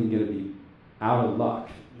probably going to be out of luck,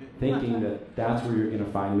 thinking that that's where you're going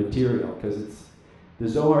to find material, because it's the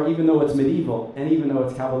Zohar, even though it's medieval, and even though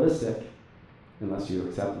it's Kabbalistic, unless you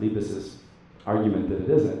accept Liebes's argument that it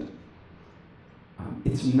isn't,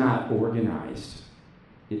 it's not organized.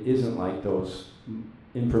 It isn't like those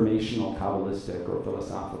informational, Kabbalistic, or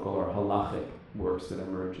philosophical, or halachic works that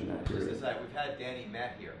emerge in that period. We've had Danny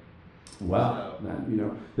Matt here. Well,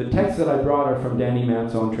 the texts that I brought are from Danny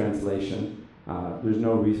Matt's own translation. There's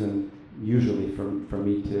no reason, usually, for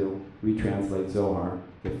me to retranslate Zohar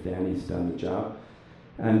if Danny's done the job.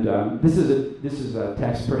 And this is a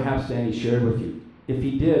text perhaps Danny shared with you. If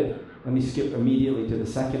he did, let me skip immediately to the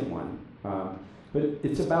second one. But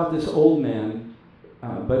it's about this old man,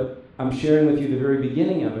 but I'm sharing with you the very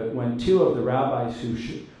beginning of it, when 2 of the rabbis who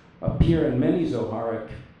appear in many Zoharic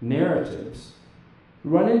narratives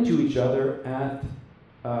run into each other at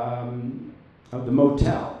the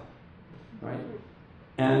motel, right?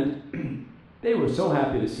 And they were so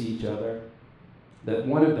happy to see each other that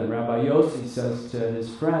one of them, Rabbi Yossi, says to his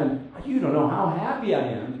friend, you don't know how happy I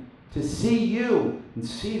am to see you and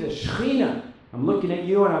see the Shekhinah. I'm looking at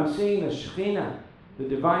you and I'm seeing the Shekhinah, the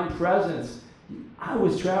divine presence. I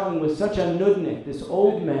was traveling with such a nudnik, this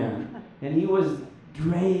old man, and he was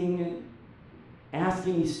draining,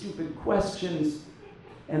 asking me stupid questions.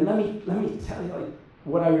 And let me tell you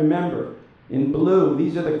what I remember. In blue,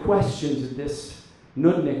 these are the questions that this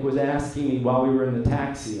nudnik was asking me while we were in the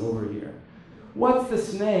taxi over here. What's the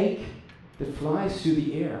snake that flies through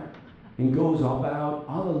the air and goes about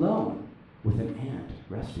all alone with an ant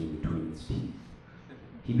resting between its teeth?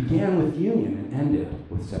 He began with union and ended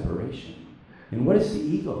with separation. And what is the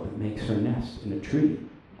eagle that makes her nest in a tree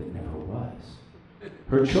that never was?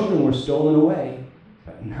 Her children were stolen away,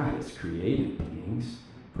 but not as created beings,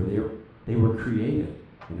 for they were created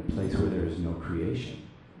in a place where there is no creation.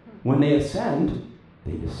 When they ascend,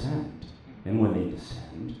 they descend. And when they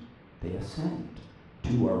descend, they ascend.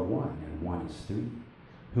 2 are 1, and 1 is 3.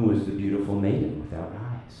 Who is the beautiful maiden without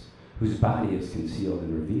eyes, whose body is concealed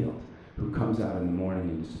and revealed, who comes out in the morning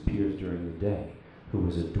and disappears during the day, who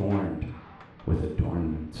is adorned with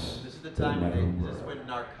adornments. This is the time when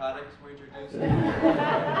narcotics were introduced.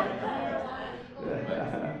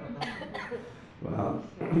 Well,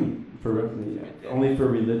 only for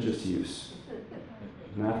religious use.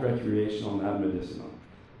 not recreational, not medicinal.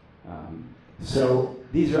 So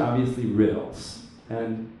these are obviously riddles.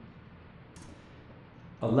 And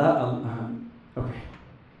okay,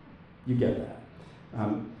 you get that.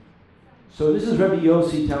 So this is Rabbi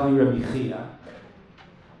Yossi telling Rabbi Chia.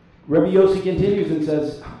 Rabbi Yossi continues and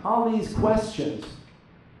says, all these questions,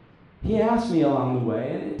 he asked me along the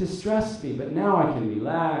way, and it distressed me, but now I can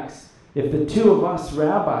relax. If the two of us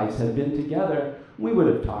rabbis had been together, we would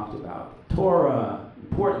have talked about Torah,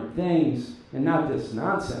 important things, and not this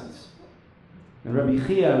nonsense. And Rabbi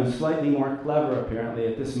Chia, who's slightly more clever apparently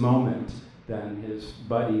at this moment than his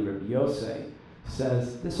buddy Rabbi Yossi,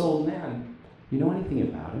 says, this old man, you know anything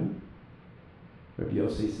about him? Rabbi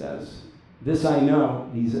Yossi says, this I know,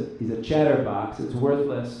 he's a chatterbox, it's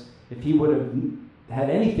worthless. If he would have had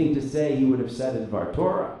anything to say, he would have said it Dvar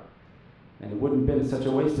Torah. And it wouldn't have been such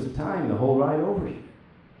a waste of time, the whole ride over here.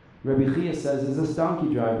 Rabbi Chia says, is this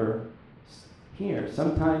donkey driver here?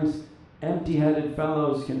 Sometimes empty-headed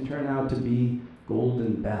fellows can turn out to be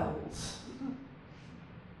golden bells.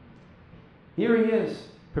 Here he is,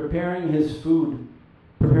 preparing food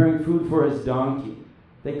for his donkey.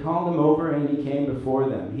 They called him over and he came before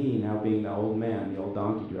them. He, now being the old man, the old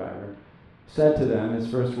donkey driver, said to them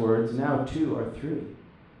his first words, now 2 are 3,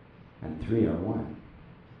 and 3 are 1.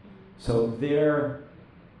 So their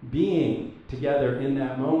being together in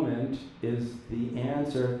that moment is the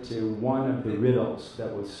answer to one of the riddles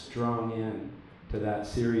that was strung in to that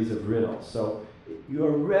series of riddles. So you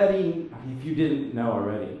already, if you didn't know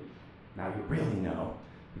already, now you really know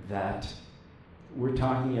that we're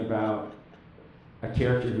talking about a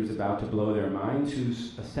character who's about to blow their minds,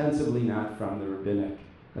 who's ostensibly not from the rabbinic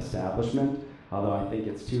establishment, although I think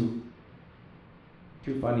it's too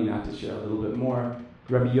funny not to share a little bit more.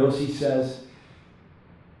 Rabbi Yossi says,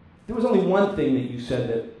 there was only one thing that you said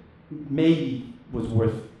that maybe was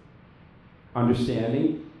worth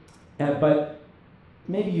understanding, but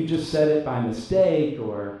maybe you just said it by mistake,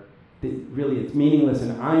 or really it's meaningless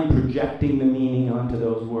and I'm projecting the meaning onto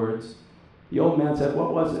those words. The old man said,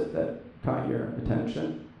 what was it that caught your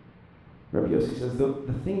attention? Rabbi Yossi says, the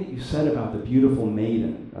thing that you said about the beautiful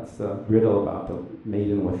maiden, that's the riddle about the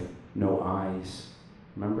maiden with no eyes.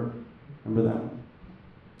 Remember that one?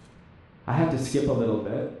 I had to skip a little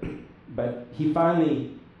bit, but he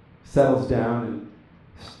finally settles down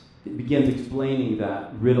and begins explaining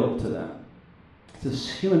that riddle to them. He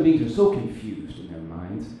says, human beings are so confused in their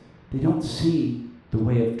minds, they don't see the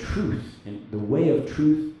way of truth,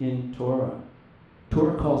 in Torah.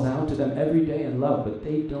 Torah calls out to them every day in love, but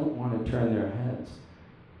they don't want to turn their heads.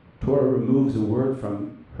 Torah removes a word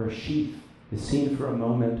from her sheath, is seen for a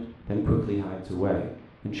moment, then quickly hides away.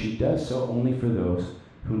 And she does so only for those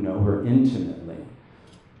who know her intimately.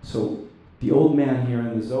 So the old man here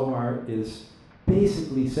in the Zohar is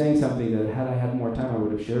basically saying something that had I had more time I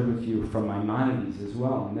would have shared with you from Maimonides as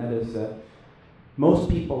well, and that is that most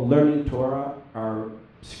people learning Torah are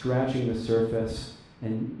scratching the surface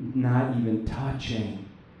and not even touching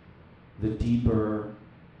the deeper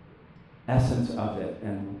essence of it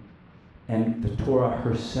and the Torah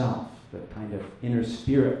herself, the kind of inner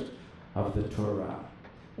spirit of the Torah.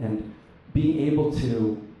 And being able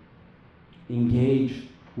to engage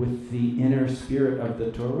with the inner spirit of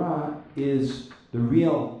the Torah is the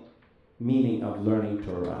real meaning of learning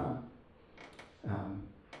Torah.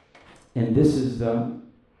 And this is the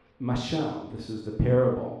mashal, this is the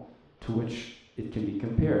parable to which it can be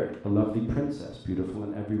compared. A lovely princess, beautiful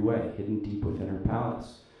in every way, hidden deep within her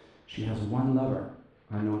palace. She has one lover,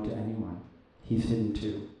 unknown to anyone. He's hidden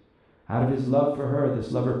too. Out of his love for her,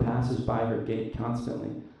 this lover passes by her gate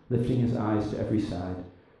constantly, lifting his eyes to every side.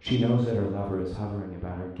 She knows that her lover is hovering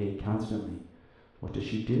about her gate constantly. What does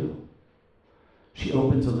she do? She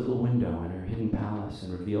opens a little window in her hidden palace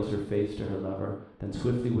and reveals her face to her lover, then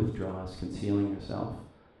swiftly withdraws, concealing herself.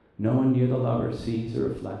 No one near the lover sees or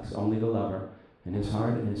reflects, only the lover, and his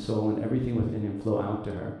heart and his soul and everything within him flow out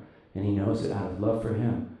to her, and he knows that out of love for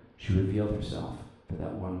him, she revealed herself for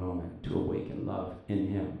that one moment to awaken love in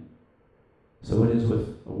him. So it is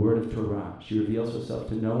with a word of Torah. She reveals herself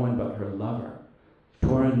to no one but her lover.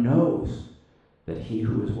 Torah knows that he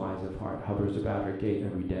who is wise of heart hovers about her gate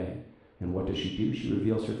every day. And what does she do? She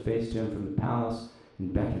reveals her face to him from the palace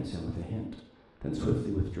and beckons him with a hint, then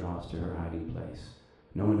swiftly withdraws to her hiding place.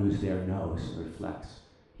 No one who's there knows and reflects.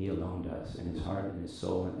 He alone does, and his heart and his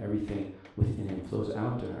soul and everything within him flows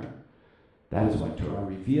out to her. That is why Torah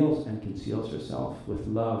reveals and conceals herself. With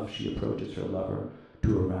love, she approaches her lover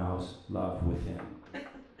to arouse love within.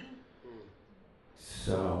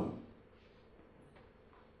 So,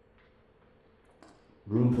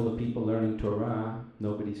 room full of people learning Torah,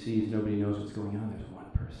 nobody sees, nobody knows what's going on. There's one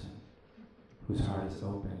person whose heart is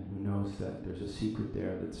open, who knows that there's a secret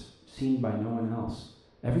there that's seen by no one else.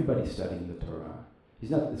 Everybody's studying the Torah.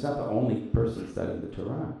 It's not the only person studying the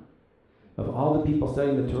Torah. Of all the people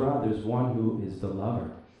studying the Torah, there's one who is the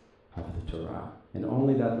lover of the Torah. And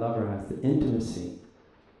only that lover has the intimacy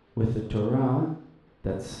with the Torah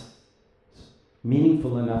that's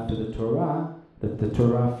meaningful enough to the Torah that the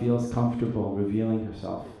Torah feels comfortable revealing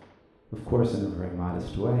herself. Of course, in a very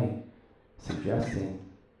modest way, suggesting,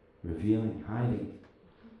 revealing, hiding,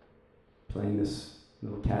 playing this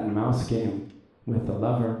little cat and mouse game with the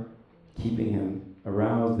lover, keeping him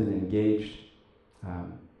aroused and engaged.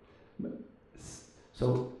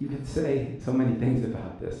 So you could say so many things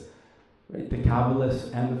about this. Right? The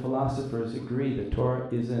Kabbalists and the philosophers agree the Torah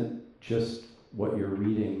isn't just what you're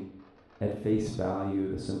reading at face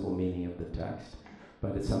value, the simple meaning of the text,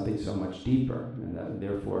 but it's something so much deeper, and that,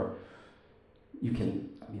 therefore you can,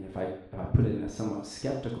 if I put it in a somewhat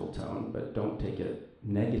skeptical tone, but don't take it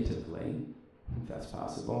negatively, if that's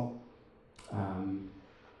possible.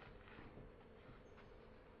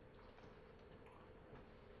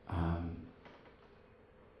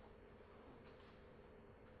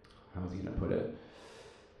 How was he going to put it?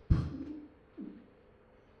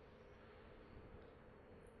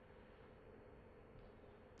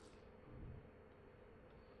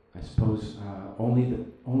 I suppose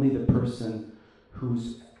only the person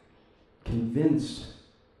who's convinced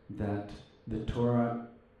that the Torah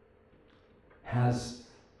has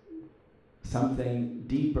something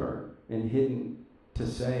deeper and hidden to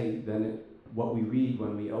say than what we read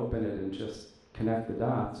when we open it and just connect the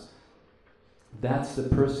dots, that's the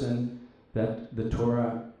person that the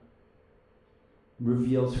Torah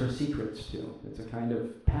reveals her secrets to. It's a kind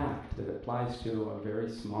of pact that applies to a very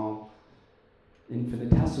small,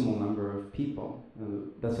 infinitesimal number of people.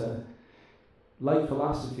 Like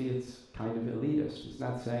philosophy, it's kind of elitist. It's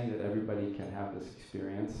not saying that everybody can have this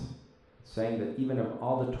experience. It's saying that even of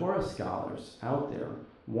all the Torah scholars out there,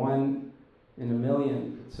 1 in a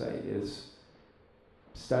million, you could say, is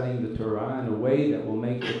studying the Torah in a way that will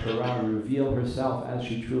make the Torah reveal herself as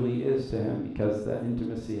she truly is to him, because that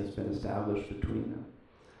intimacy has been established between them.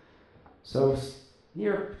 So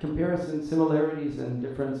here, comparison, similarities and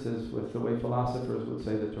differences with the way philosophers would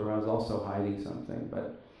say the Torah is also hiding something,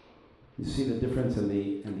 but you see the difference in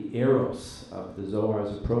the eros of the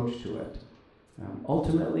Zohar's approach to it.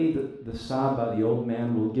 Ultimately, the Saba, the old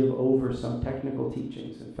man, will give over some technical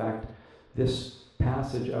teachings. In fact, this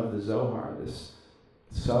passage of the Zohar, this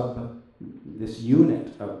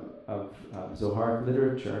unit of Zoharic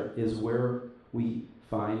literature is where we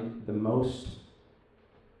find the most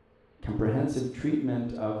comprehensive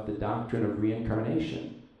treatment of the doctrine of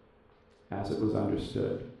reincarnation as it was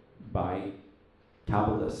understood by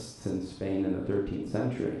Kabbalists in Spain in the 13th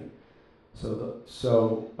century.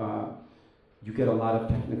 So you get a lot of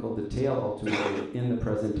technical detail ultimately in the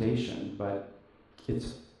presentation, but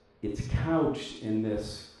it's couched in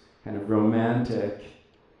this kind of romantic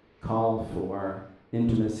call for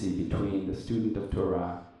intimacy between the student of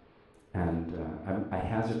Torah and, I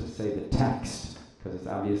hazard to say, the text, because it's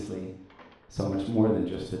obviously so much more than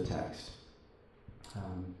just the text.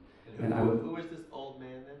 Who is this old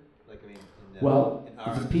man then? Well,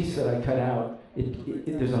 it's a piece that I cut out.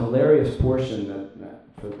 There's a hilarious portion that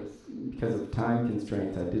because of time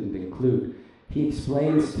constraints, I didn't include. He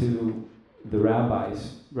explains to the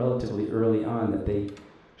rabbis relatively early on that they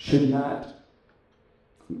should not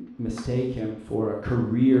mistake him for a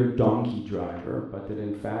career donkey driver, but that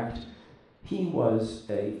in fact he was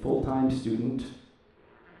a full-time student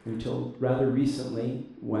until rather recently,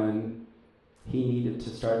 when he needed to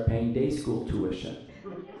start paying day school tuition.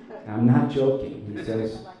 I'm not joking. He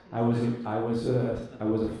says, I was a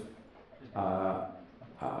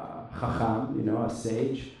chacham, a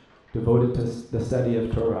sage, devoted to the study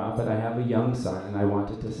of Torah, but I have a young son and I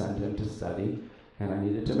wanted to send him to study, and I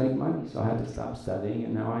needed to make money, so I had to stop studying,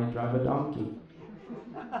 and now I drive a donkey.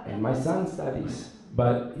 And my son studies,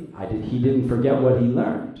 but he didn't forget what he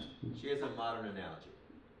learned. She has a modern analogy.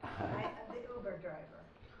 The Uber driver.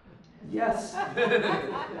 Yes.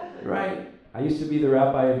 Right. I used to be the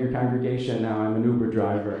rabbi of your congregation, now I'm an Uber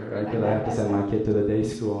driver, right? Because I have to send my kid to the day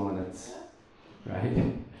school, and it's,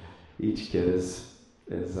 right? Each kid is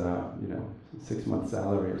 6 months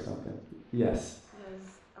salary or something. Yes?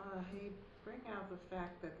 Does he bring out the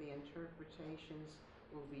fact that the interpretations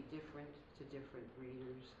will be different to different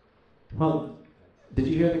readers? Well, did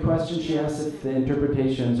you hear the question? She asked if the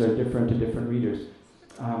interpretations are different to different readers.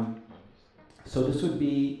 So this would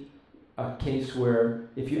be a case where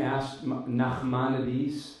if you asked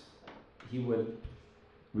Nachmanides, he would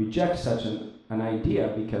reject such an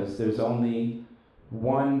idea, because there's only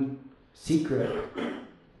one secret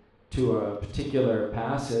to a particular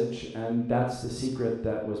passage, and that's the secret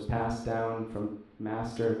that was passed down from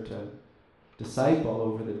master to disciple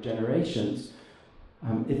over the generations.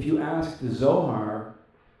 If you ask the Zohar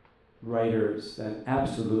writers, then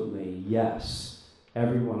absolutely yes,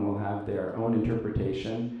 everyone will have their own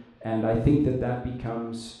interpretation, and I think that that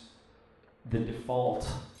becomes the default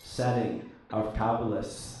setting of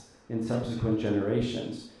Kabbalists in subsequent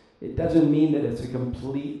generations. It doesn't mean that it's a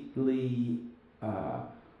completely,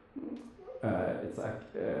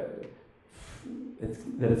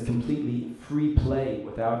 it's completely free play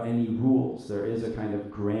without any rules. There is a kind of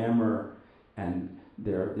grammar, and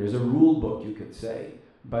there's a rule book, you could say.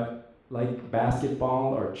 But like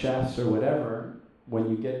basketball or chess or whatever, when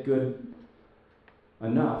you get good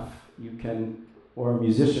enough, you can, or a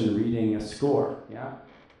musician reading a score, yeah?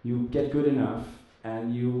 You get good enough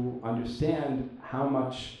and you understand how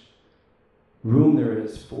much room there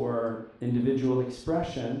is for individual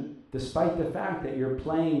expression, despite the fact that you're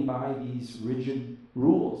playing by these rigid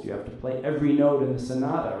rules. You have to play every note in the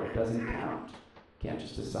sonata or it doesn't count. You can't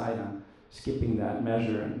just decide on skipping that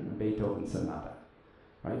measure in a Beethoven sonata,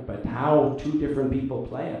 right? But how two different people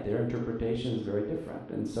play it, their interpretation is very different.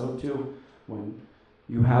 And so too, when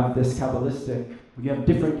you have this Kabbalistic, you have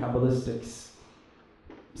different Kabbalistic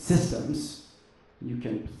systems, you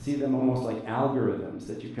can see them almost like algorithms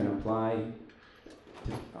that you can apply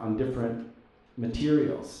on different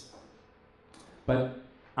materials. But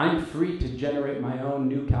I'm free to generate my own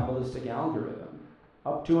new Kabbalistic algorithm,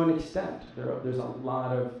 up to an extent. There's a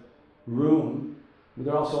lot of room, but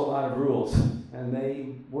there are also a lot of rules, and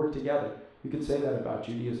they work together. You could say that about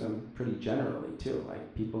Judaism pretty generally, too.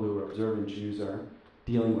 Like, people who are observant Jews are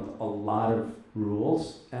dealing with a lot of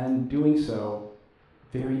rules, and doing so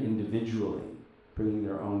very individually, bringing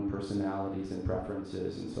their own personalities and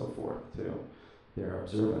preferences and so forth to their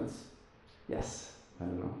observance. Yes, I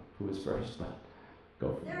don't know who was first, but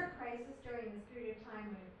go for it. Was there a crisis during this period of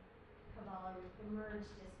time when Kabbalah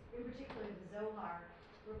emerged, in particular the Zohar,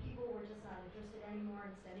 where people were just not interested anymore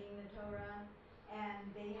in studying the Torah,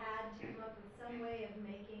 and they had to come up with some way of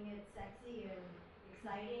making it sexy and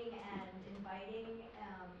exciting and inviting,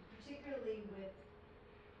 particularly with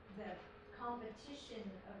the competition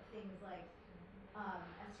of things like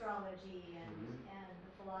astrology and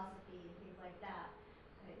the philosophy and things like that.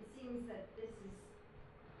 It seems that this is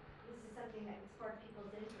something that would spark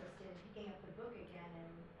people's interest in picking up the book again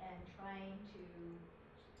and trying to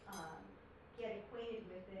get acquainted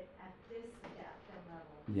with it at this depth and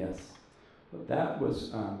level. Yes. Well, that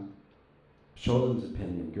was Schollem's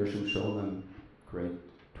opinion. Gershom Scholem, great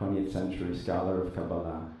 20th century scholar of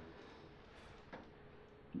Kabbalah,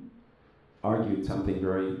 argued something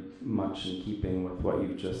very much in keeping with what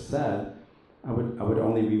you've just said. I would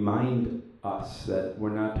only remind us that we're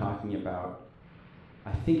not talking about,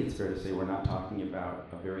 I think it's fair to say we're not talking about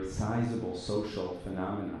a very sizable social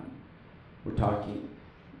phenomenon. We're talking,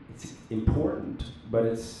 it's important, but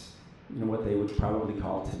it's, what they would probably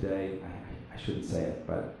call today, I shouldn't say it,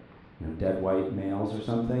 but dead white males or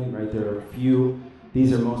something, right? There are a few,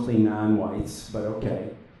 these are mostly non-whites, but okay.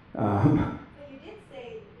 But you did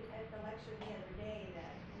say at the lecture the other day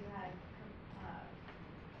that you had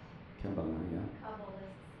Kabbalah, yeah.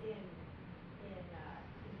 Kabbalists in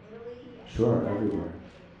Italy and Sure, everywhere.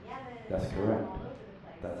 in Yemen, That's and correct. all over the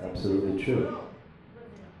place. That's So absolutely true.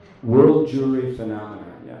 the world was World Jewry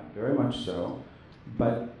phenomenon, yeah, very much so.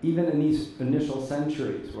 But even in these initial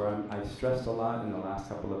centuries, where I've stressed a lot in the last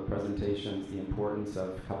couple of presentations, the importance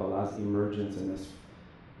of Kabbalah's emergence in this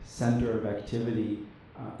center of activity,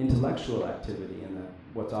 intellectual activity, in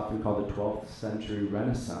what's often called the 12th century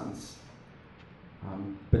Renaissance.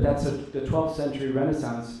 But the 12th century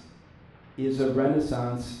Renaissance is a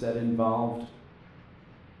Renaissance that involved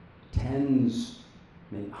tens,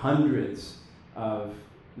 maybe hundreds of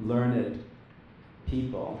learned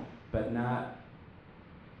people, but not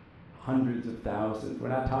hundreds of thousands. We're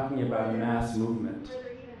not talking about a mass movement. Were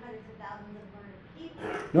there even hundreds of thousands of learned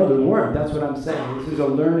people? No, there weren't. That's what I'm saying. This is a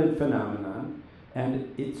learned phenomenon,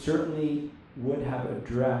 and it certainly would have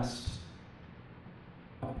addressed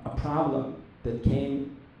a problem that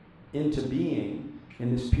came into being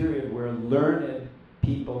in this period where learned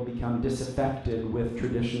people become disaffected with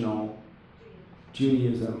traditional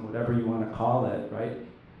Judaism, whatever you want to call it, right?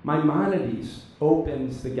 Maimonides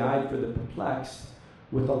opens the Guide for the Perplexed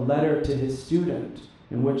with a letter to his student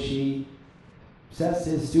in which he says to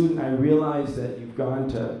his student, I realize that you've gone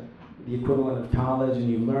to the equivalent of college and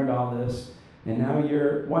you've learned all this, and now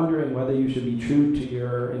you're wondering whether you should be true to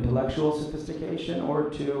your intellectual sophistication or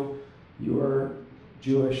to your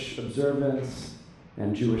Jewish observance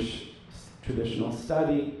and Jewish traditional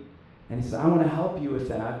study. And he said, I want to help you with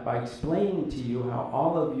that by explaining to you how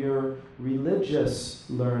all of your religious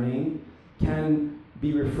learning can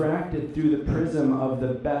be refracted through the prism of the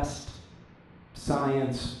best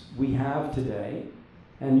science we have today.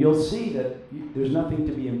 And you'll see that there's nothing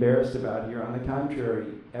to be embarrassed about here. On the contrary,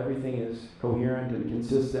 everything is coherent and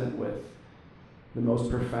consistent with the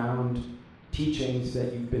most profound teachings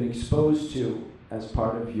that you've been exposed to as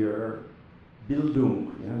part of your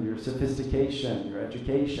Bildung, your sophistication, your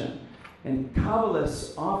education. And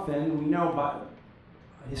Kabbalists often, we know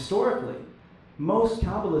historically, most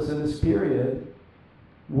Kabbalists in this period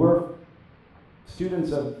were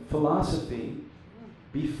students of philosophy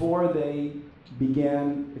before they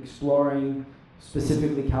began exploring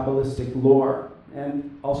specifically Kabbalistic lore.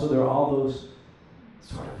 And also there are all those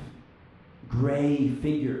sort of gray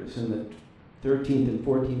figures in the 13th and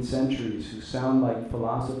 14th centuries who sound like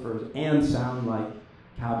philosophers and sound like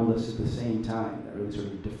Kabbalists at the same time, that really sort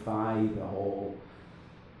of defy the whole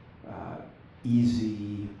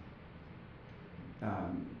easy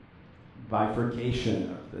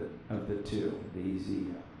bifurcation of the two. The easy.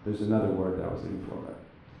 There's another word that I was looking for, but.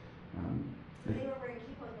 So they were wearing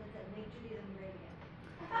kippot that said "Make Judaism Great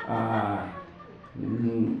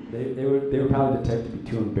Again." They were probably detected to be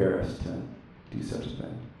too embarrassed to do such a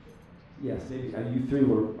thing. Yes, maybe you three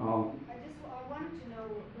were all. I wanted to know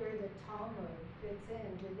where the Talmud fits in.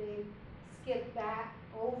 Did they skip back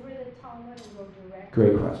over the Talmud and go direct?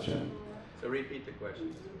 Great question. So repeat the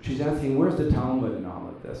question. She's asking, where's the Talmud in all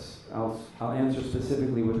of this? I'll answer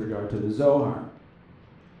specifically with regard to the Zohar.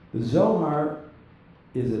 The Zohar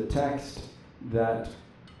is a text that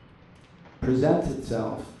presents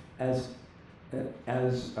itself as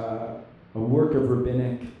a work of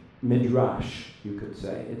rabbinic midrash, you could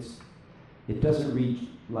say. It doesn't read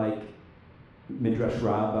like Midrash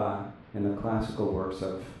Rabbah and the classical works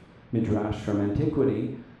of midrash from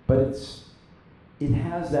antiquity, but it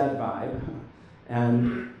has that vibe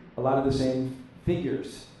and a lot of the same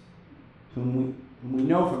figures whom we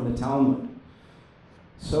know from the Talmud.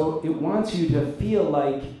 So it wants you to feel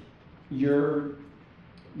like you're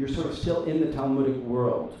sort of still in the Talmudic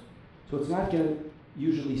world. So it's not going to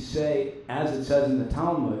usually say, as it says in the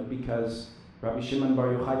Talmud, because Rabbi Shimon Bar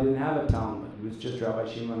Yochai didn't have a Talmud. He was just Rabbi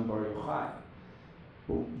Shimon Bar Yochai.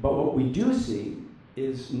 But what we do see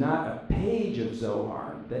is not a page of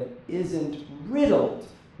Zohar that isn't riddled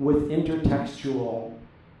with intertextual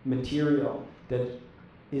material that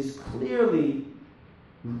is clearly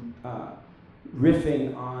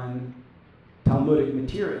riffing on Talmudic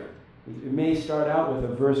material. It may start out with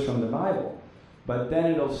a verse from the Bible, but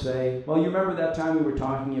then it'll say, well, you remember that time we were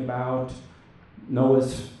talking about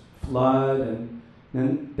Noah's flood, and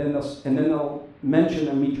then they'll mention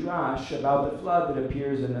a midrash about the flood that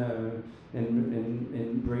appears in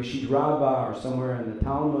Bereshit Rabbah or somewhere in the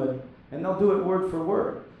Talmud, and they'll do it word for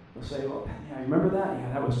word. They'll say, well, yeah, you remember that?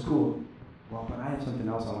 Yeah, that was cool. Well, but I have something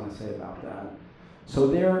else I want to say about that. So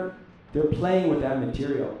they're playing with that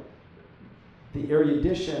material. The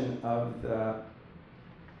erudition of the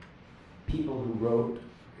people who wrote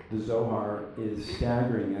the Zohar is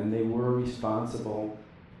staggering, and they were responsible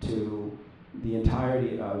to the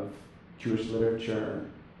entirety of Jewish literature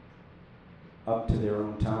up to their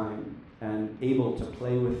own time, and able to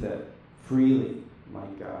play with it freely,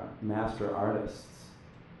 like master artists.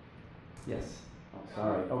 Yes. Oh,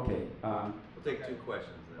 sorry. Okay. We'll take two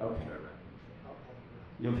questions. Then Okay.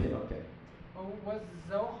 We'll start Okay. Well, was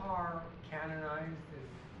Zohar canonized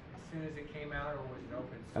as soon as it came out, or was it open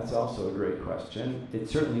source? That's also a great question. It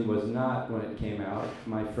certainly was not when it came out.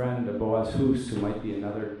 My friend Boaz Hoos, who might be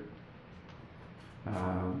another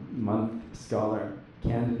month scholar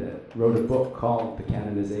candidate, wrote a book called The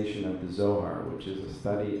Canonization of the Zohar, which is a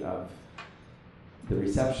study of the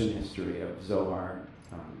reception history of Zohar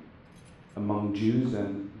among Jews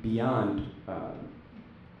and beyond the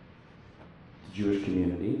Jewish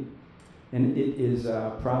community. And it is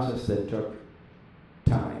a process that took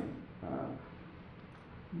time.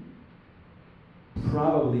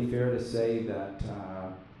 Probably fair to say that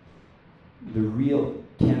the real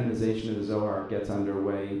canonization of the Zohar gets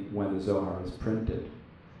underway when the Zohar is printed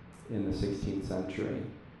in the 16th century,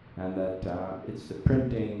 and that it's the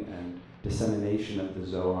printing and dissemination of the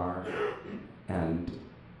Zohar and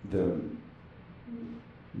the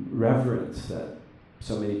reverence that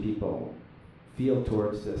so many people feel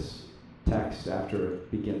towards this text after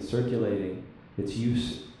it begins circulating, its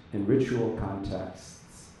use in ritual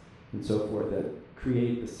contexts and so forth, that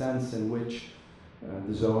create the sense in which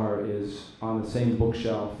the Zohar is on the same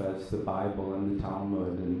bookshelf as the Bible and the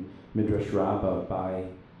Talmud and Midrash Rabbah by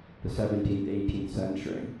the 17th, 18th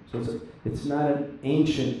century. So It's not an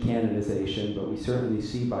ancient canonization, but we certainly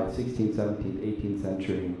see by 16th, 17th, 18th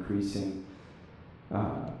century increasing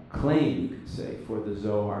claim, you could say, for the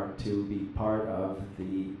Zohar to be part of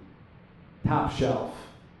the top shelf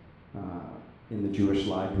in the Jewish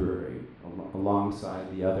library,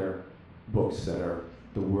 alongside the other books that are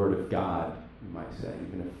the Word of God, you might say,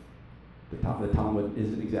 even if the Talmud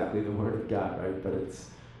isn't exactly the Word of God, right? But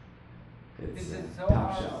it's Did the top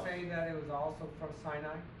Zohar shelf. say that it was also from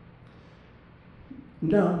Sinai?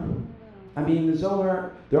 No. I mean, the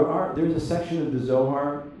Zohar, there's a section of the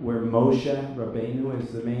Zohar where Moshe Rabbeinu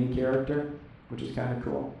is the main character, which is kind of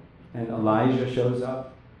cool. And Elijah shows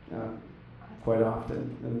up quite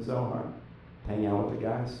often in the Zohar, hang out with the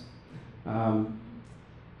guys.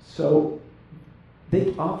 So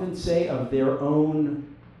they often say of their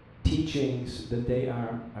own teachings that they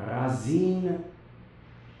are Razin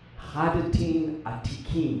Hadatin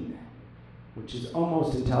Atikin, which is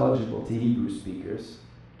almost intelligible to Hebrew speakers.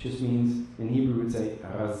 Just means, in Hebrew we would say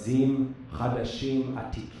Razim Hadashim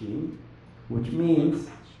Atikim, which means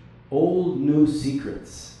old new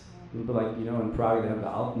secrets. But like, in Prague they have the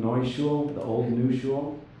Alt Neu Shul, the old new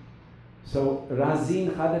shul. So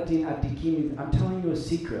Razim Hadatin Atikim, I'm telling you a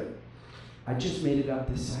secret. I just made it up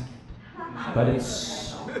this second. But it's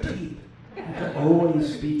so deep. It had to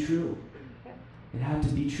always be true. It had to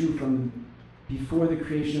be true from before the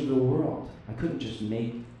creation of the world. I couldn't just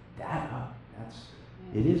make that up.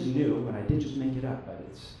 It is new, but I did just make it up, but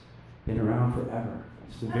it's been around forever.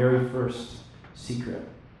 It's the very first secret,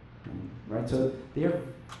 right? So they're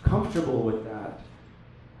comfortable with that.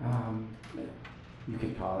 You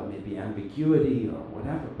could call it maybe ambiguity or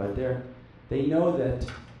whatever, but they know that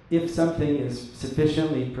if something is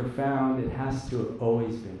sufficiently profound, it has to have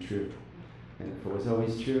always been true. And if it was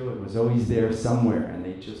always true, it was always there somewhere, and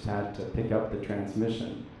they just had to pick up the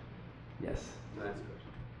transmission. Yes? That's good.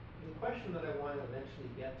 The question that I want to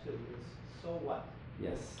eventually get to is, so what?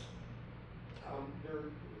 Yes. There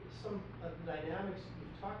are some dynamics that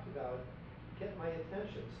you've talked about get my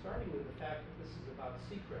attention, starting with the fact that this is about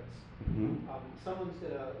secrets. Mm-hmm. Someone's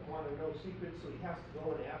going to want to know secrets, so he has to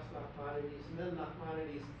go and ask Nachmanides, and then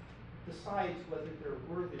Nachmanides decides whether they're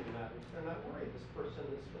worthy or not. If they're not worthy, this person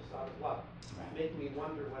is just out of luck. Right. Making me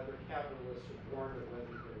wonder whether capitalists are born or whether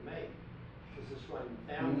they're made. Does this run in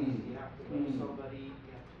families? You have to know somebody,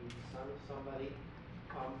 you have to be the son of somebody.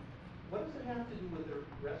 What does it have to do with the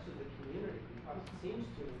rest of the community? Because it seems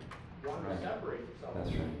to want to separate itself from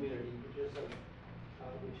the community, which isn't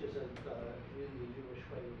really the Jewish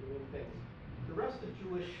way of doing things. The rest of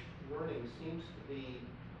Jewish learning seems to be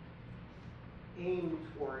aimed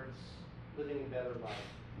towards living a better life,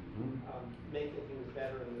 making things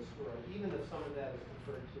better in this world, even if some of that is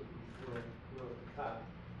referred to through the cut.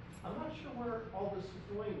 I'm not sure where all this is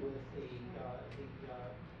going with the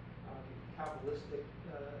Kabbalistic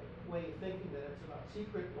way of thinking that it's about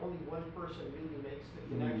secret. Only one person really makes the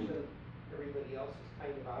connection. Everybody else is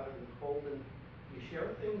kind of out in the cold. And do you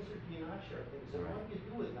share things or do you not share things? And what do you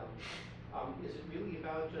do with them? Is it really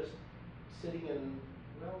about just sitting and,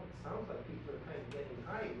 well, it sounds like people are kind of getting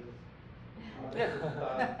high with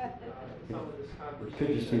some of this conversation. It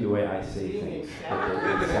could just be the way I say being things.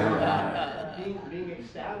 Being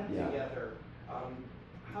ecstatic together.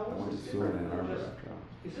 How is this different from just,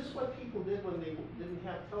 is this what people did when they didn't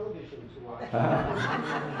have television to watch?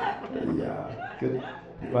 Yeah, good.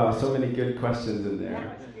 Wow, so many good questions in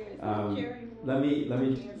there. Let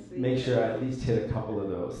me make sure I at least hit a couple of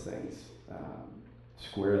those things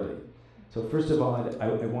squarely. So first of all, I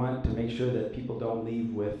want to make sure that people don't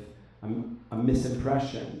leave with a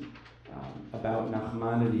misimpression about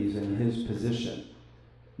Nachmanides and his position,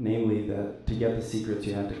 namely that to get the secrets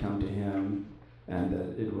you had to come to him, and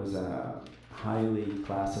that it was a highly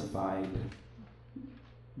classified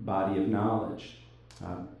body of knowledge.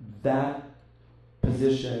 That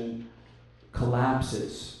position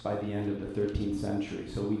collapses by the end of the 13th century.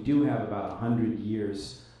 So we do have about 100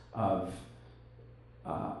 years of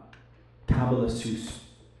Kabbalists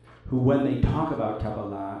who, when they talk about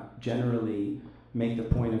Kabbalah, generally make the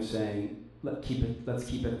point of saying, let's keep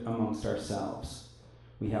it amongst ourselves.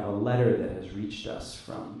 We have a letter that has reached us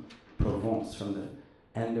from Provence, from the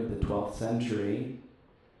end of the 12th century.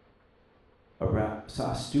 A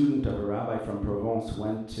student of a rabbi from Provence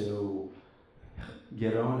went to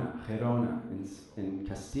Gerona in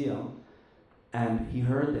Castile, and he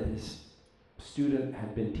heard that his student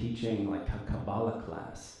had been teaching like a Kabbalah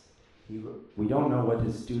class. We don't know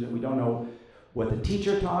we don't know what the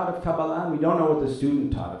teacher taught of Kabbalah, and we don't know what the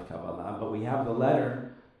student taught of Kabbalah, but we have the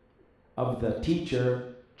letter of the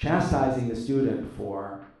teacher chastising the student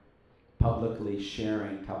for publicly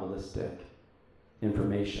sharing Kabbalistic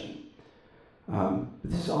information.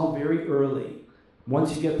 This is all very early.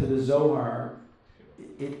 Once you get to the Zohar,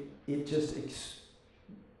 it just,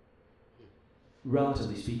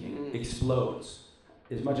 relatively speaking, explodes.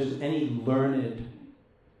 As much as any learned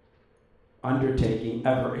undertaking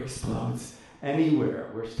ever explodes anywhere.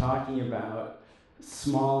 We're talking about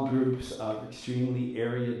small groups of extremely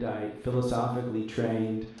erudite, philosophically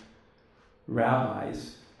trained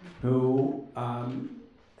rabbis who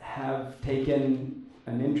have taken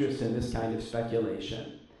an interest in this kind of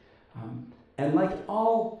speculation. And like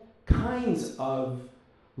all kinds of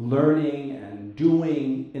learning and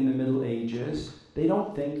doing in the Middle Ages, they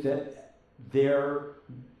don't think that their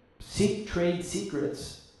trade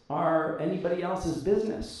secrets are anybody else's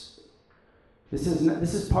business. This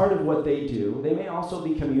is part of what they do. They may also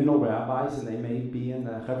be communal rabbis, and they may be in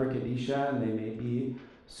the Chevra Kadisha, and they may be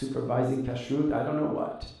supervising kashrut, I don't know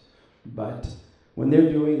what. But when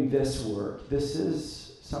they're doing this work, this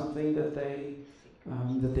is something that they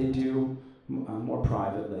do more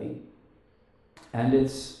privately. And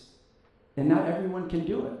not everyone can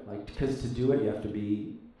do it. Like, because to do it, you have to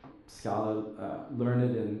be scholar,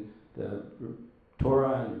 learned in the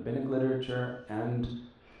Torah and rabbinic literature, and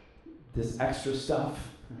this extra stuff,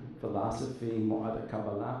 philosophy, Mo'ad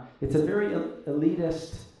Kabbalah. It's a very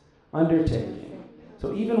elitist undertaking.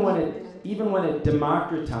 So even when it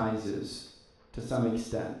democratizes to some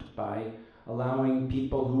extent by allowing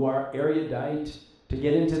people who are erudite to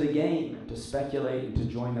get into the game and to speculate and to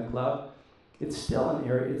join the club, it's still an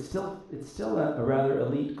area. It's still a rather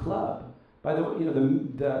elite club. By the way,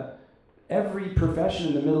 every profession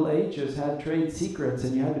in the Middle Ages had trade secrets,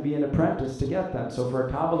 and you had to be an apprentice to get them. So for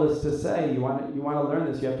a Kabbalist to say you want to learn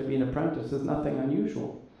this, you have to be an apprentice. There's nothing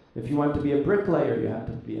unusual. If you want to be a bricklayer, you have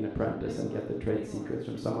to be an apprentice and get the trade secrets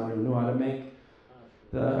from someone who knew how to make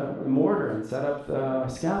the mortar and set up the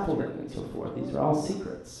scaffolding and so forth. These are all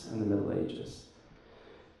secrets in the Middle Ages.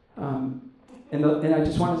 And I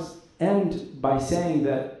just want to end by saying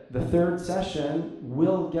that the third session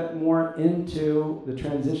will get more into the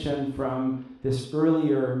transition from this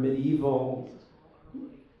earlier medieval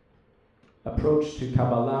approach to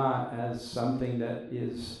Kabbalah as something that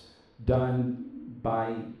is done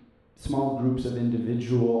by small groups of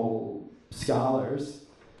individual scholars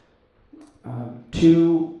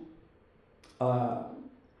to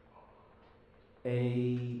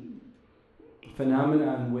a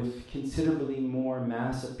phenomenon with considerably more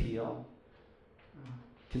mass appeal,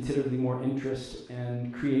 considerably more interest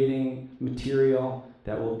in creating material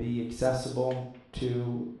that will be accessible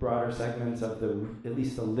to broader segments of at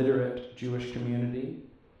least the literate Jewish community.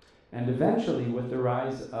 And eventually, with the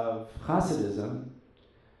rise of Hasidism,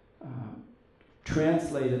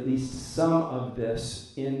 translate at least some of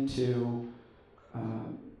this into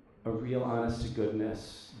a real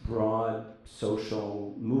honest-to-goodness, broad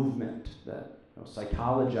social movement that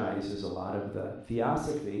psychologizes a lot of the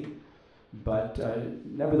theosophy, but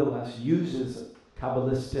nevertheless uses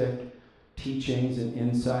Kabbalistic teachings and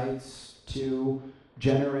insights to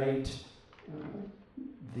generate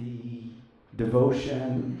the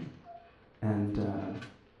devotion and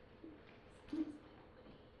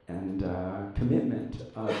commitment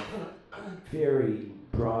of very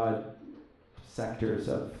broad sectors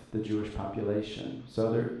of the Jewish population.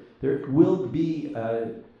 So there will be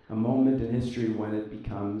a moment in history when it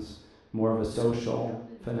becomes more of a social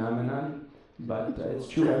phenomenon, but it's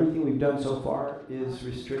true, everything we've done so far is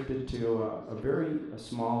restricted to a very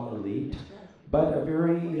small elite, but a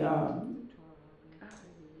very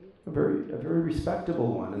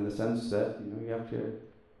respectable one, in the sense that you have to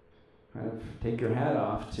kind of take your hat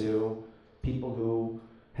off to people who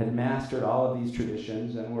had mastered all of these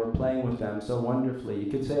traditions and were playing with them so wonderfully.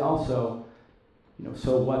 You could say also,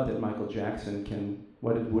 so what that Michael Jackson can.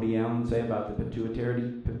 What did Woody Allen say about the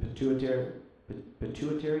pituitary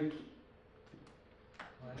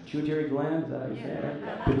gland? Is that how you say it?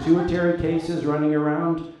 Right? Pituitary cases running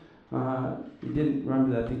around. You didn't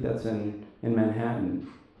remember that? I think that's in Manhattan.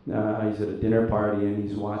 He's at a dinner party and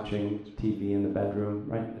he's watching TV in the bedroom.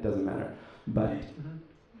 Right? It doesn't matter. But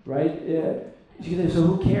right? So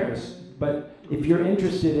who cares? But if you're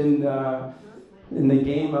interested in the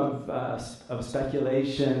game of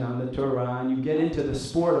speculation on the Torah, and you get into the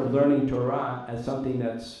sport of learning Torah as something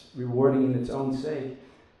that's rewarding in its own sake,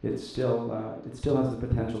 it still has the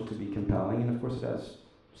potential to be compelling, and of course it has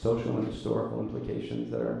social and historical implications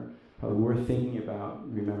that are probably worth thinking about,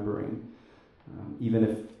 remembering, even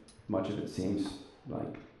if much of it seems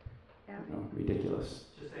like ridiculous.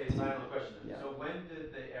 Just a final question. Yeah. So when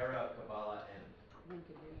did the era of Kabbalah end?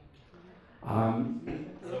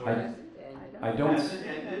 I don't. Has it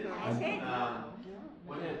ended?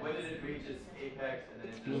 when did it reach its apex and then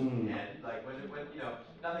it just end? Like when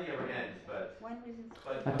nothing ever ends, but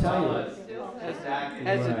I tell you, Kabbalah is still stagnant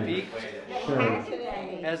Has it in a peaked? way that Sure.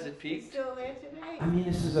 Has it peaked? Still there today? I mean,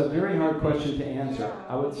 this is a very hard question to answer.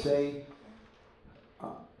 I would say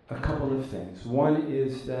a couple of things. One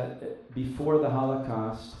is that before the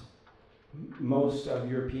Holocaust, most of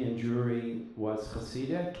European Jewry was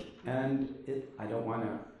Hasidic, and I don't want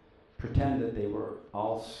to pretend that they were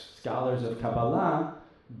all scholars of Kabbalah,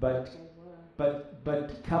 but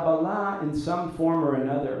Kabbalah in some form or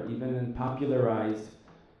another, even in popularized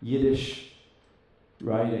Yiddish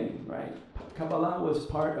writing, right? Kabbalah was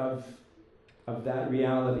part of that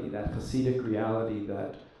reality, that Hasidic reality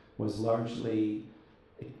that was largely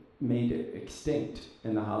made extinct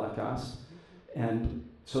in the Holocaust. And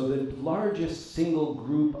so the largest single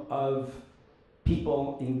group of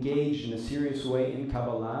people engaged in a serious way in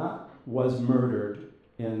Kabbalah was murdered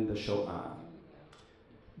in the Shoah.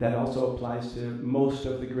 That also applies to most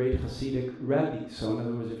of the great Hasidic rabbis. So in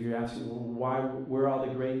other words, if you're asking, well, where are all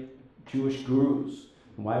the great Jewish gurus?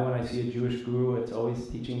 Why when I see a Jewish guru, it's always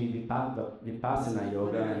teaching me Vipassana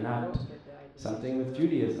yoga and not something with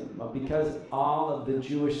Judaism? Well, because all of the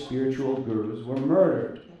Jewish spiritual gurus were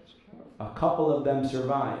murdered. A couple of them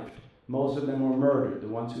survived. Most of them were murdered. The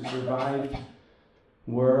ones who survived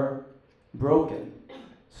were broken.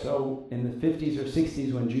 So in the 50s or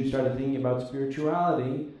 60s, when Jews started thinking about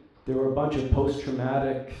spirituality, there were a bunch of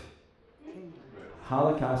post-traumatic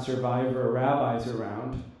Holocaust survivor rabbis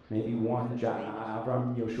around. Maybe one,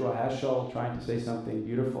 Avram Yoshua Heschel, trying to say something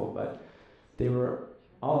beautiful, but they were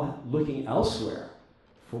all looking elsewhere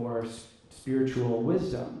for spiritual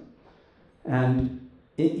wisdom. And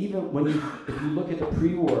even if you look at the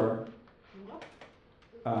pre-war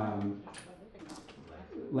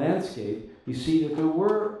landscape, you see that there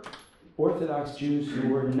were Orthodox Jews who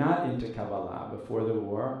were not into Kabbalah before the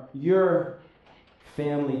war. Your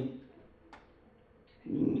family,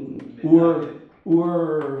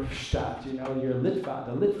 Urstadt, your the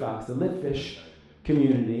Litvish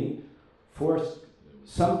community, for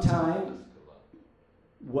some time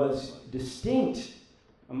was distinct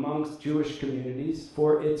amongst Jewish communities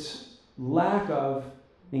for its lack of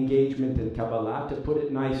engagement in Kabbalah, to put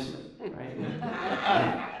it nicely, right?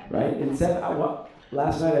 Right?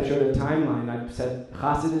 Last night I showed a timeline. I said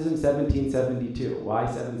Hasidism 1772. Why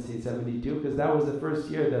 1772? Because that was the first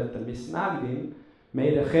year that the Misnagdim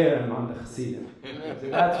made a cherem on the Hasidim.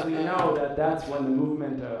 So we know that's when the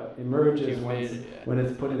movement emerges, when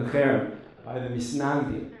it's put in a cherem by the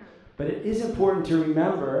Misnagdim. But it is important to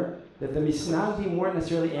remember that the Misnagdim weren't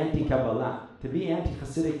necessarily anti-Kabbalah. To be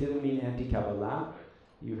anti-Hasidic didn't mean anti-Kabbalah.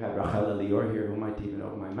 You had Rachel Elior here who might even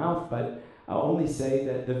open my mouth, but I'll only say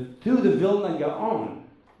that through the Vilna Gaon,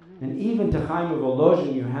 and even to Chaim of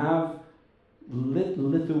Volozhin, you have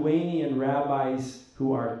Lithuanian rabbis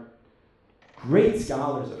who are great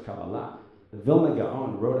scholars of Kabbalah. The Vilna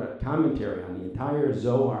Gaon wrote a commentary on the entire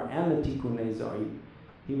Zohar and the Tikkunei Zohar.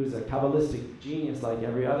 He was a Kabbalistic genius like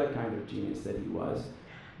every other kind of genius that he was.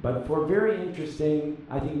 But for very interesting,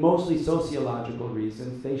 I think mostly sociological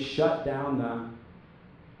reasons, they shut down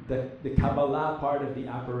the Kabbalah part of the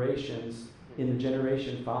operations in the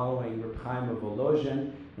generation following Reb Chaim of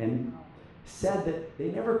Volozhin, and said that they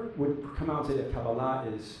never would come out and say that Kabbalah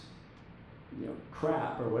is,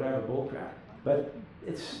 crap or whatever, bull crap. But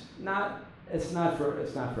it's not for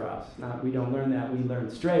us. We don't learn that. We learn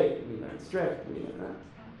straight. We learn strict. We learn that.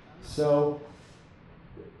 So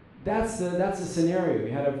that's the scenario.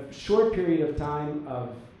 You had a short period of time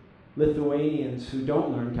of Lithuanians who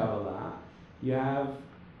don't learn Kabbalah. You have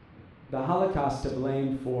the Holocaust to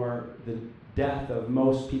blame for the death of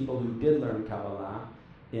most people who did learn Kabbalah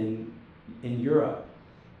in Europe.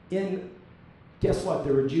 Guess what?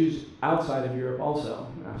 There were Jews outside of Europe also,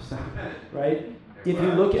 right? If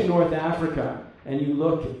you look at North Africa and you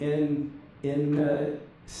look in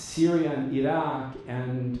Syria and Iraq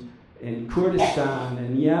and in Kurdistan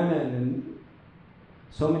and Yemen and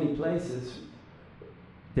so many places,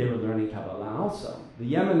 they were learning Kabbalah also. The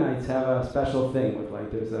Yemenites have a special thing with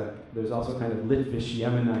there's also kind of Litvish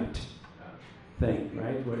Yemenite thing,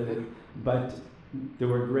 right? But there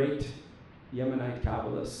were great Yemenite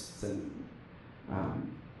Kabbalists, and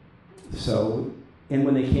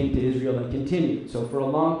when they came to Israel and continued. So for a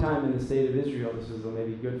long time in the state of Israel, this is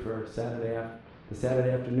maybe good for the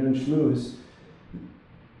Saturday afternoon schmooze,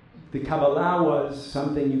 the Kabbalah was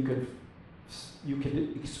something you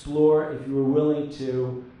could explore if you were willing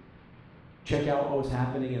to check out what was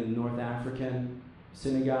happening in North African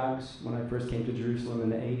synagogues. When I first came to Jerusalem in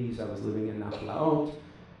the 80s, I was living in Nachlaot,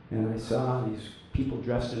 and I saw these people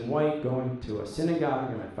dressed in white going to a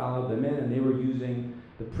synagogue, and I followed them in, and they were using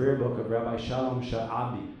the prayer book of Rabbi Shalom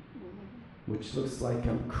Sha'abi, which looks like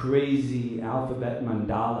a crazy alphabet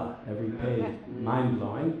mandala, every page,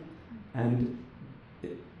 mind-blowing. And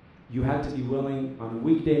you had to be willing on a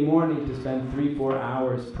weekday morning to spend 3-4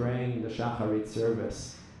 hours praying the Shacharit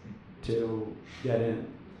service to get in.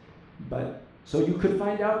 But so you could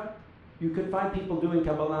find people doing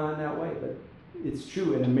Kabbalah in that way, but it's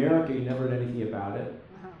true. In America, you never heard anything about it.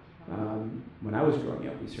 When I was growing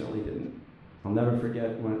up, we certainly didn't. I'll never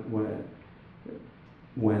forget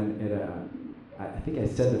I think I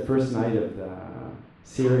said the first night of the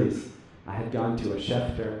series, I had gone to a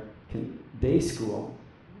Schefter day school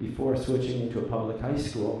before switching into a public high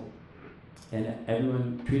school, and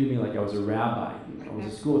everyone treated me like I was a rabbi. I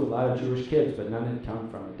was a school with a lot of Jewish kids, but none had come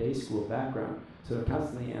from a day school background, so they're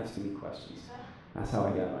constantly asking me questions. That's how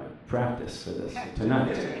I got my practice for this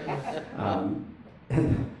tonight.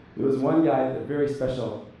 And there was one guy, a very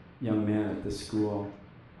special young man at the school,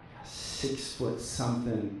 6 foot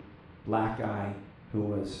something, black guy, who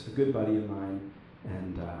was a good buddy of mine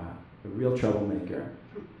and a real troublemaker.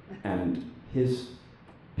 And his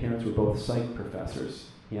parents were both psych professors.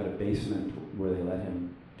 He had a basement where they let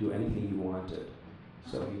him do anything he wanted.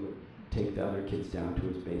 So he would take the other kids down to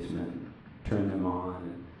his basement and turn them on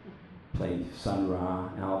and play Sun Ra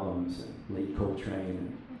albums and late Coltrane.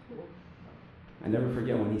 And I never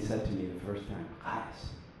forget when he said to me the first time,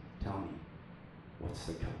 "Guys, tell me, what's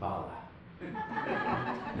the Kabbalah?"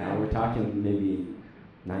 Now we're talking maybe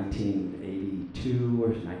 1982 or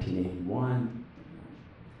 1981.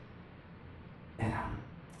 And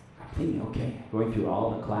I'm thinking, okay, going through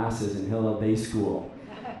all the classes in Hillel Day School,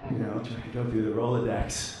 trying to go through the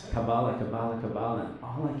Rolodex, Kabbalah, Kabbalah, Kabbalah. And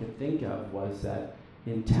all I could think of was that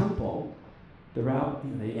in temple, the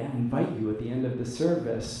they invite you at the end of the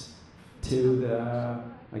service to the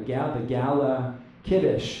gala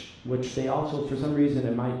Kiddush, which they also, for some reason,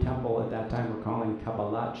 in my temple at that time were calling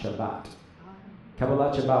Kabbalah Shabbat.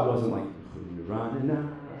 Kabbalah Shabbat wasn't like,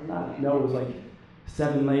 no, it was like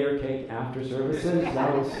 7-layer cake after services.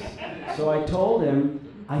 So I told him,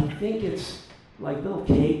 I think it's like little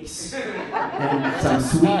cakes and some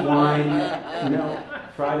sweet wine,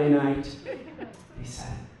 Friday night. He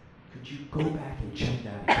said, could you go back and check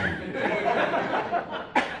that again?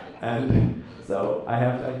 And so I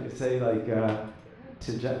have to say,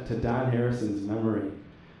 to Don Harrison's memory,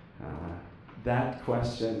 that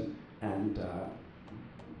question and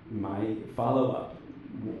my follow-up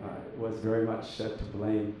was very much to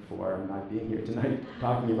blame for not being here tonight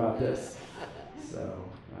talking about this. So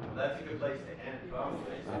that's a good place to end,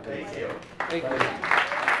 probably. So thank you. Thank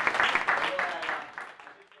you.